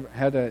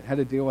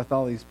to deal with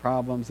all these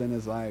problems in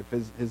his life.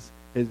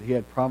 He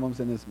had problems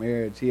in his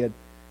marriage. He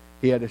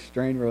had a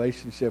strained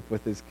relationship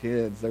with his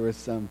kids. There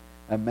was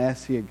a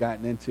mess he had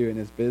gotten into in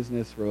his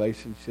business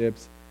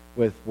relationships,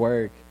 with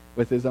work,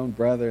 with his own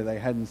brother. They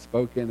hadn't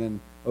spoken in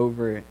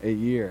over a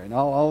year. And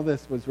all of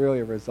this was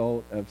really a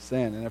result of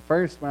sin. And at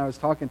first, when I was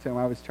talking to him,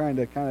 I was trying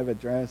to kind of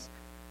address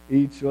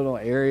each little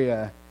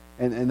area.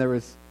 And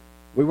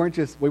we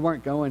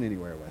weren't going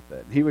anywhere with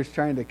it. He was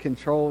trying to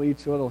control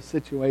each little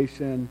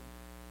situation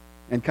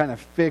and kind of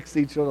fix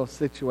each little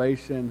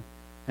situation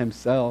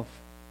himself.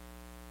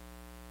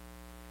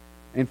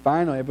 And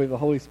finally, I believe the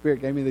Holy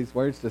Spirit gave me these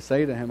words to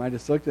say to him. I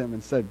just looked at him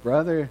and said,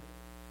 "Brother,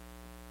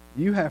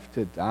 you have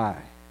to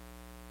die."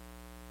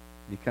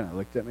 He kind of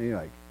looked at me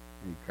like,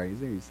 "Are you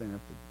crazy? Are you saying I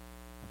have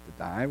to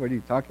die? What are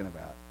you talking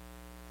about?"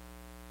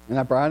 And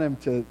I brought him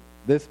to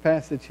this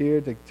passage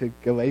here, to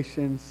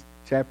Galatians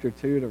chapter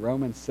 2, to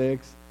Romans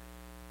 6,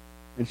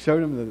 and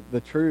showed him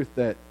the truth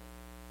that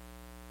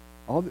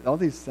all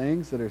these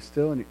things that are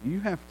still in you, you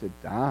have to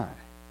die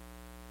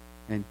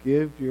and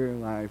give your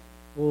life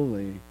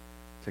fully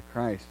to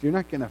Christ. You're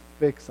not going to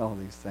fix all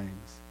these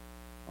things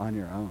on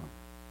your own.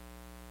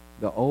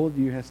 The old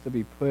you has to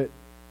be put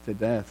to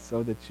death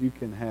so that you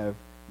can have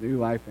new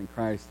life in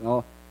Christ. And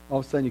all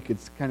of a sudden you could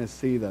kind of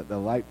see the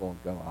light bulb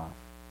go off.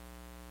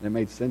 And it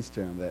made sense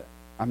to him that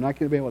I'm not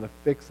going to be able to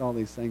fix all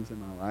these things in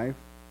my life.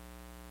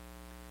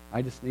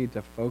 I just need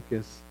to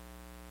focus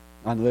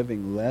on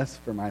living less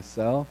for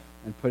myself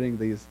and putting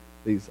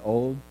these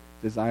old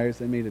desires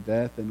in me to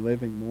death and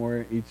living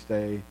more each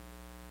day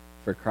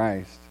for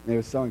Christ. And it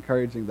was so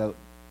encouraging that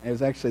it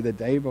was actually the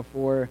day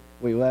before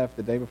we left,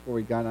 the day before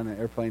we got on an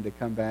airplane to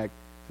come back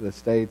to the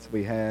States,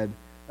 we had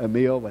a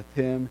meal with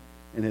him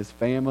and his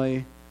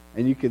family,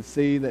 and you could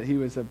see that he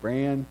was a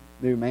brand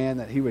new man,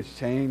 that he was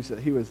changed, that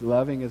he was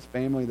loving his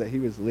family, that he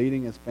was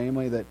leading his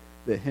family, that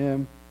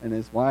him and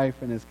his wife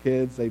and his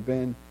kids, they've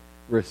been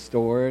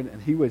restored,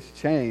 and he was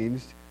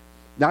changed,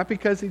 not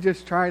because he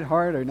just tried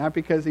harder, not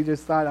because he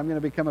just thought, I'm going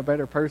to become a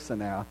better person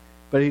now,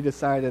 but he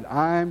decided,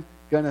 I'm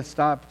going to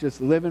stop just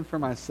living for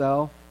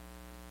myself,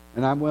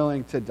 and I'm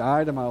willing to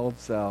die to my old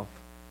self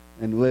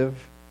and live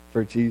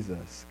for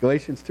Jesus.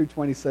 Galatians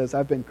 2:20 says,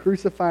 I've been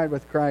crucified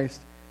with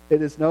Christ.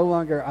 It is no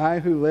longer I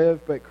who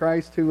live, but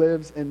Christ who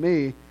lives in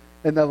me.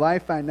 In the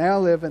life I now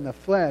live in the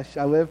flesh,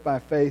 I live by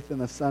faith in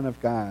the Son of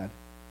God,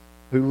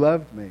 who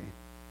loved me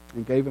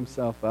and gave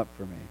himself up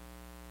for me.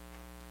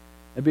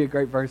 It'd be a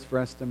great verse for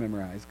us to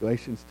memorize.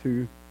 Galatians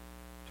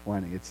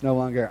 2:20. It's no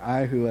longer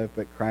I who live,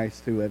 but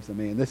Christ who lives in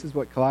me. And this is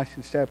what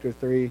Colossians chapter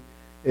 3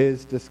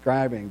 is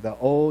describing. The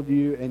old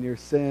you and your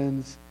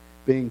sins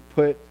being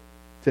put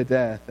to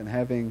death and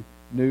having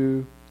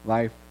new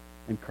life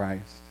in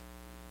Christ.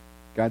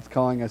 God's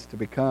calling us to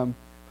become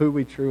who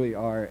we truly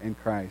are in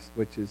Christ,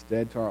 which is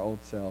dead to our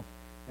old self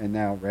and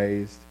now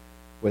raised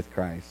with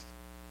Christ.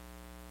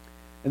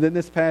 And then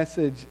this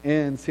passage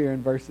ends here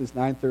in verses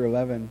 9 through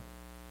 11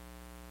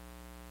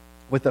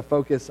 with a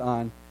focus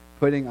on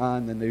putting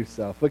on the new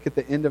self. Look at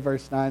the end of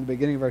verse 9, the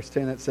beginning of verse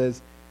 10. It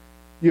says,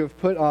 You have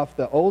put off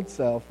the old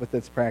self with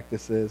its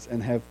practices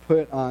and have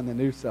put on the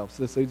new self.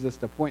 So this leads us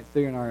to point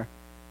 3 in our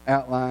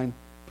outline.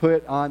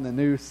 Put on the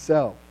new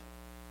self.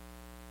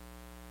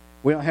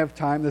 We don't have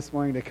time this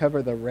morning to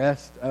cover the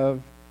rest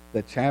of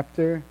the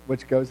chapter,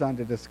 which goes on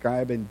to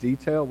describe in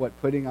detail what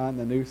putting on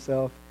the new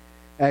self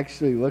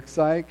actually looks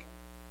like.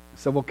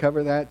 So we'll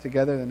cover that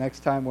together the next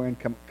time we're in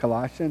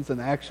Colossians. And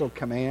the actual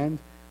command,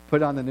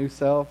 put on the new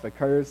self,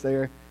 occurs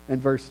there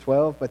in verse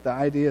 12. But the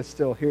idea is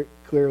still here,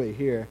 clearly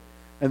here.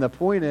 And the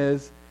point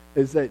is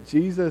that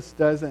Jesus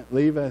doesn't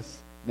leave us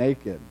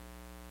naked.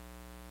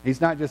 He's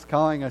not just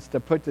calling us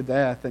to put to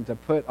death and to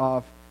put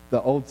off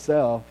the old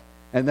self,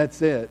 and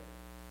that's it.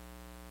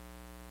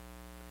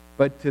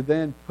 But to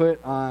then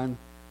put on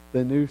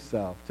the new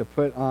self, to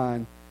put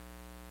on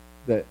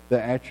the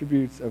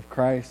attributes of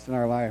Christ in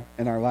our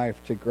life,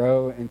 to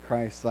grow in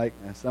Christ's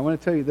likeness. I want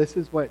to tell you, this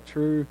is what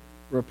true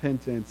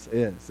repentance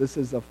is. This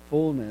is a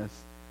fullness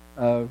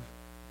of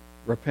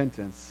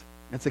repentance.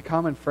 It's a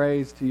common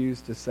phrase to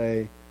use to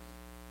say,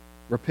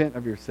 repent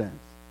of your sins.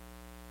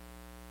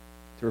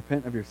 To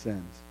repent of your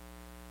sins.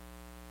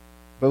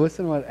 But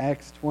listen to what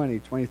Acts 20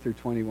 through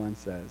 21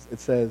 says. It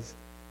says,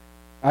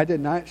 I did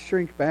not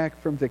shrink back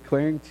from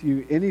declaring to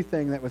you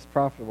anything that was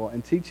profitable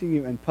and teaching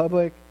you in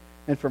public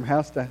and from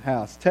house to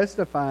house,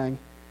 testifying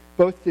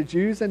both to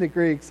Jews and to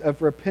Greeks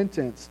of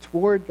repentance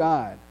toward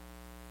God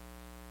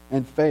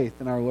and faith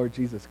in our Lord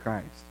Jesus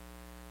Christ.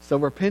 So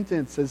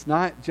repentance is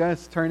not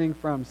just turning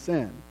from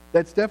sin.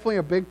 That's definitely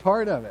a big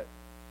part of it.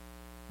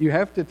 You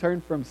have to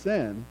turn from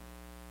sin.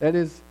 That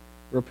is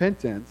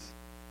repentance.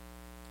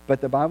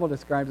 But the Bible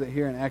describes it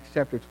here in Acts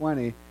chapter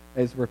 20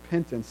 as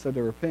repentance. So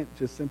to repent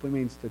just simply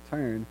means to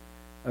turn,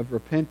 of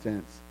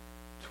repentance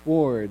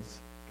towards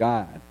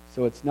God.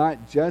 So it's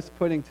not just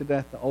putting to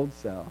death the old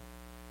self.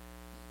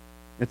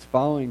 It's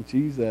following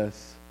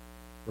Jesus,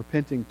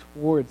 repenting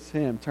towards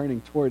Him,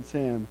 turning towards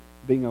Him,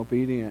 being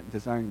obedient,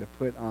 desiring to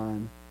put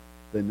on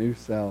the new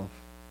self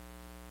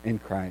in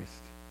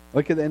Christ.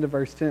 Look at the end of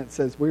verse 10. It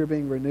says, we are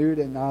being renewed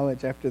in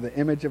knowledge after the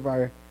image of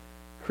our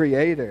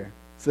Creator.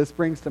 So this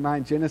brings to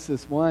mind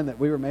Genesis 1, that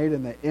we were made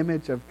in the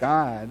image of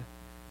God.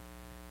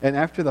 And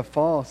after the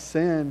fall,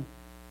 sin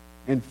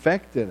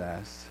infected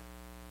us.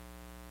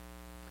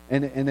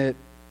 And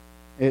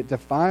it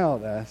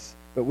defiled us.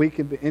 But we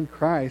can be in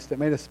Christ. It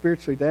made us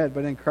spiritually dead.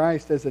 But in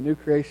Christ, as a new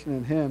creation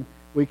in Him,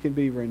 we can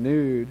be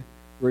renewed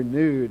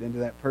into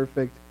that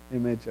perfect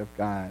image of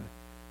God.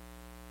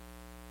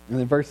 And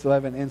then verse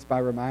 11 ends by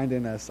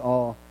reminding us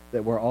all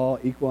that we're all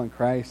equal in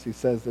Christ. He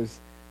says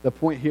the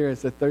point here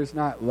is that there's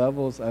not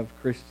levels of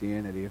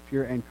Christianity. If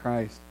you're in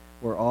Christ,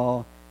 we're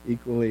all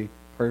equally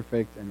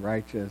perfect and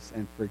righteous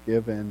and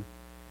forgiven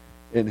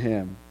in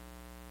Him.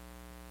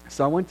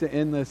 So I want to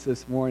end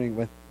this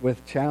morning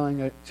with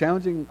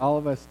challenging all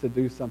of us to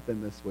do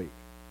something this week.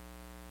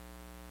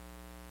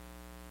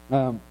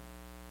 A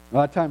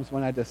lot of times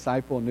when I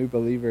disciple new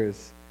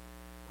believers,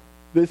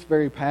 this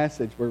very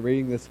passage we're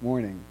reading this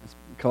morning,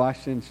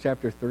 Colossians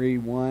chapter 3,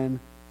 1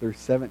 through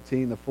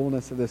 17, the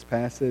fullness of this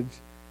passage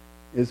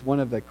is one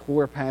of the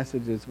core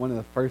passages, one of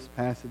the first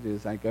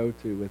passages I go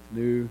to with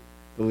new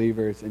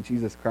believers in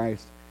Jesus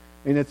Christ.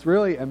 And it's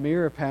really a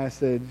mirror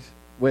passage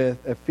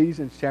with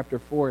Ephesians chapter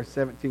 4,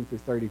 17 through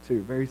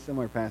 32. Very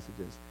similar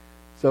passages.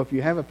 So if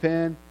you have a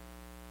pen,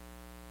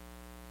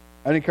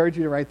 I'd encourage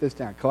you to write this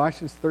down.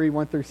 Colossians 3,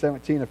 1 through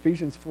 17,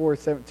 Ephesians 4,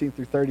 17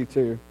 through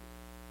 32.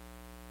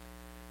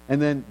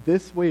 And then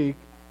this week,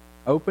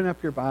 open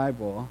up your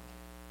Bible,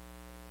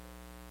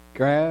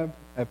 grab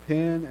a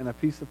pen and a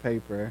piece of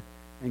paper,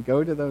 and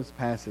go to those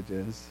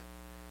passages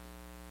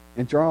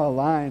and draw a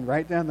line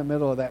right down the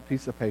middle of that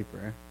piece of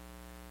paper.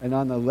 And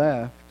on the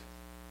left,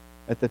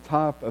 at the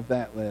top of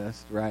that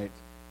list, write,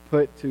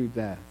 put to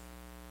death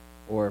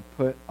or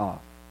put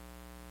off.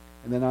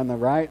 And then on the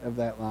right of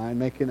that line,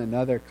 making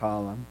another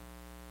column,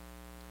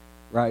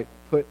 write,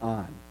 put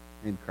on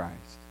in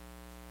Christ.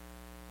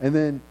 And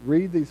then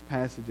read these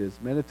passages,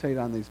 meditate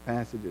on these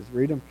passages,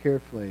 read them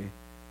carefully.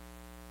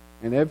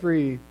 And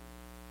every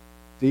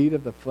deed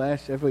of the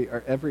flesh, every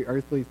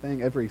earthly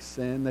thing, every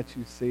sin that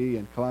you see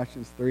in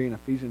Colossians 3 and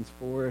Ephesians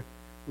 4,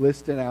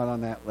 listed out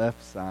on that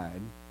left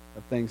side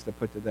of things to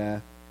put to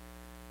death.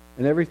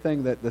 And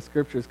everything that the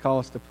Scriptures call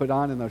us to put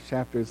on in those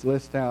chapters,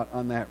 list out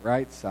on that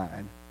right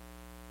side.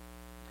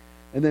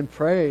 And then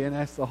pray and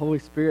ask the Holy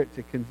Spirit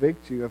to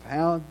convict you of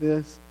how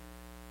this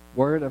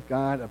Word of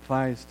God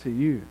applies to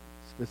you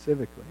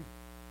specifically.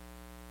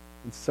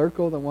 And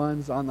circle the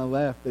ones on the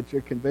left that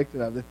you're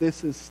convicted of, that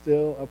this is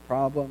still a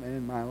problem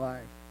in my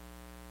life.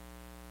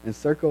 And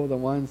circle the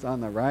ones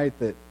on the right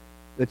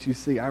that you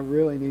see, I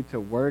really need to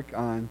work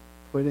on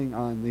putting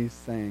on these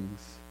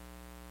things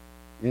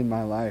in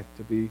my life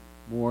to be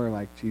more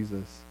like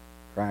Jesus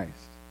Christ.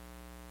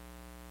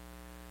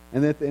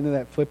 And at the end of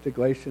that, flip to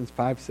Galatians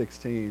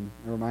 5:16 and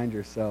remind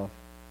yourself.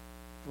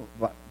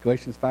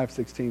 Galatians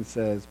 5:16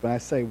 says, but I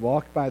say,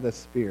 walk by the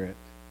Spirit,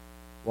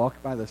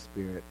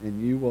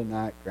 and you will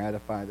not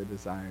gratify the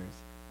desires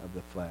of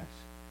the flesh.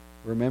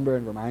 Remember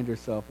and remind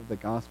yourself of the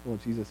gospel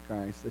of Jesus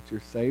Christ, that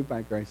you're saved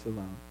by grace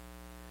alone,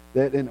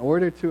 that in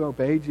order to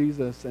obey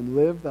Jesus and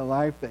live the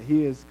life that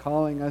he is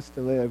calling us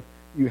to live,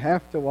 you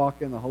have to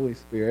walk in the Holy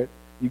Spirit.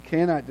 You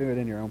cannot do it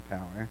in your own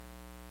power.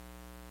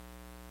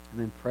 And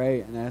then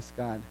pray and ask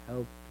God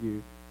help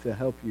you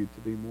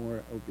to be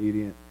more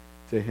obedient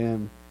to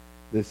him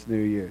this new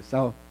year.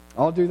 So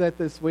I'll do that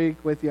this week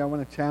with you. I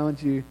want to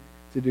challenge you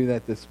to do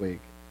that this week.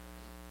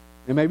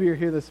 And maybe you're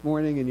here this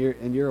morning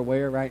and you're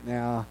aware right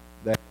now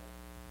that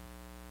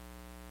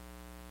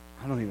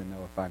I don't even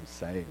know if I'm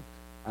saved.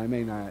 I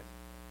may not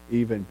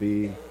even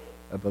be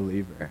a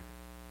believer.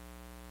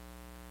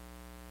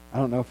 I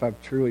don't know if I've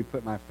truly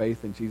put my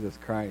faith in Jesus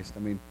Christ. I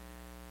mean,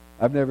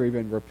 I've never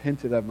even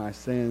repented of my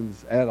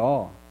sins at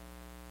all.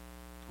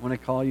 I want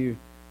to call you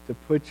to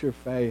put your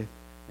faith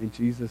in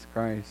Jesus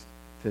Christ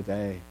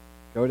today.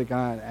 Go to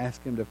God.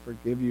 Ask him to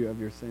forgive you of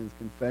your sins.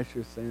 Confess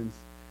your sins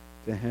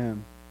to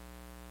him.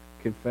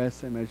 Confess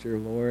him as your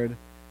Lord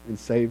and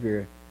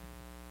Savior.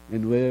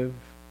 And live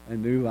a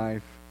new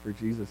life for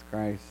Jesus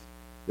Christ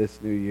this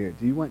new year.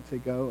 Do you want to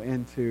go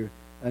into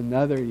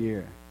another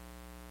year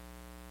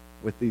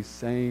with these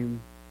same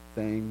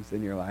things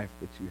in your life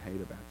that you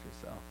hate about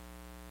yourself,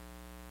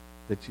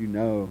 that you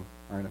know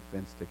are an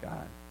offense to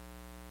God?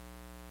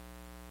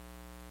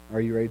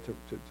 Are you ready to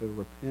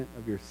repent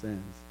of your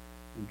sins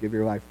and give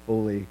your life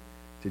fully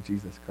to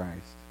Jesus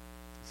Christ?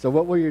 So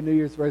what will your New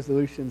Year's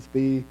resolutions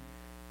be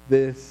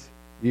this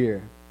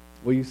year?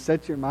 Will you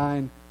set your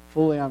mind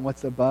fully on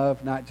what's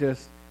above, not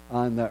just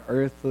on the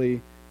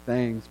earthly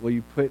things? Will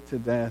you put to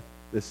death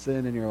the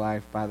sin in your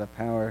life by the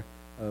power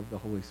of the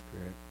Holy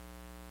Spirit?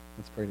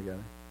 Let's pray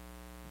together.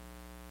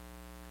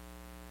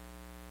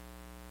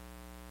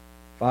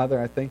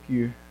 Father, I thank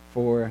you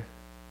for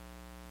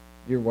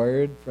your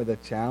word, for the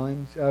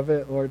challenge of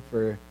it, Lord,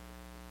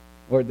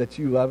 Lord, that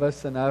you love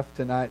us enough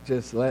to not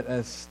just let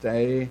us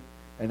stay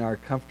in our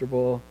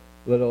comfortable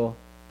little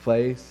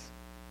place,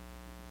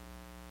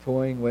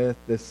 toying with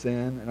the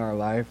sin in our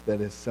life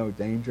that is so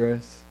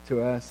dangerous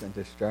to us and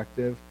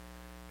destructive.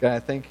 God, I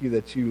thank you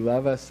that you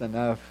love us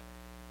enough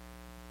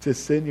to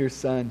send your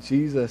Son,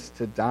 Jesus,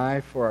 to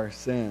die for our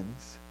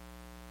sins,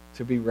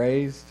 to be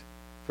raised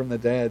from the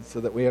dead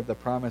so that we have the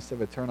promise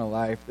of eternal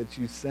life, that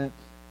you sent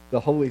the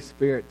Holy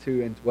Spirit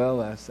to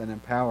indwell us and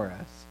empower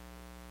us.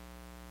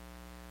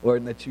 Lord,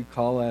 and that you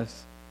call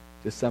us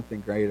to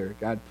something greater.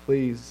 God,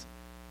 please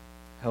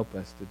help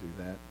us to do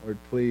that. Lord,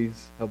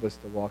 please help us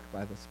to walk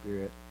by the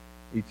Spirit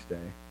each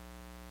day.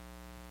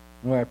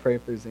 Lord, I pray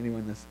if there's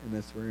anyone in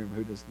this room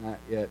who does not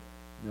yet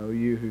know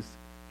you, who's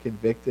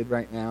convicted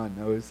right now and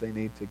knows they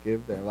need to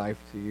give their life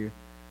to you,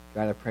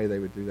 God, I pray they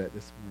would do that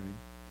this morning.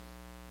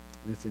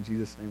 And it's in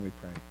Jesus' name we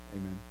pray.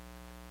 Amen.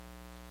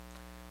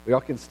 We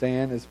all can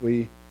stand as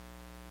we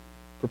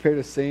prepare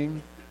to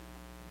sing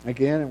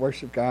again and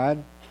worship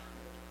God.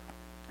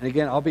 And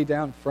again, I'll be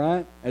down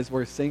front as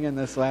we're singing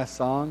this last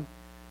song.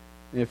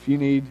 If you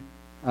need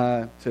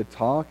to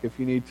talk, if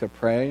you need to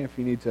pray, if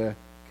you need to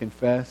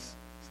confess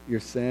your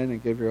sin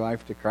and give your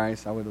life to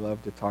Christ, I would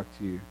love to talk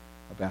to you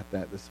about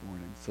that this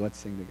morning. So let's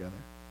sing together.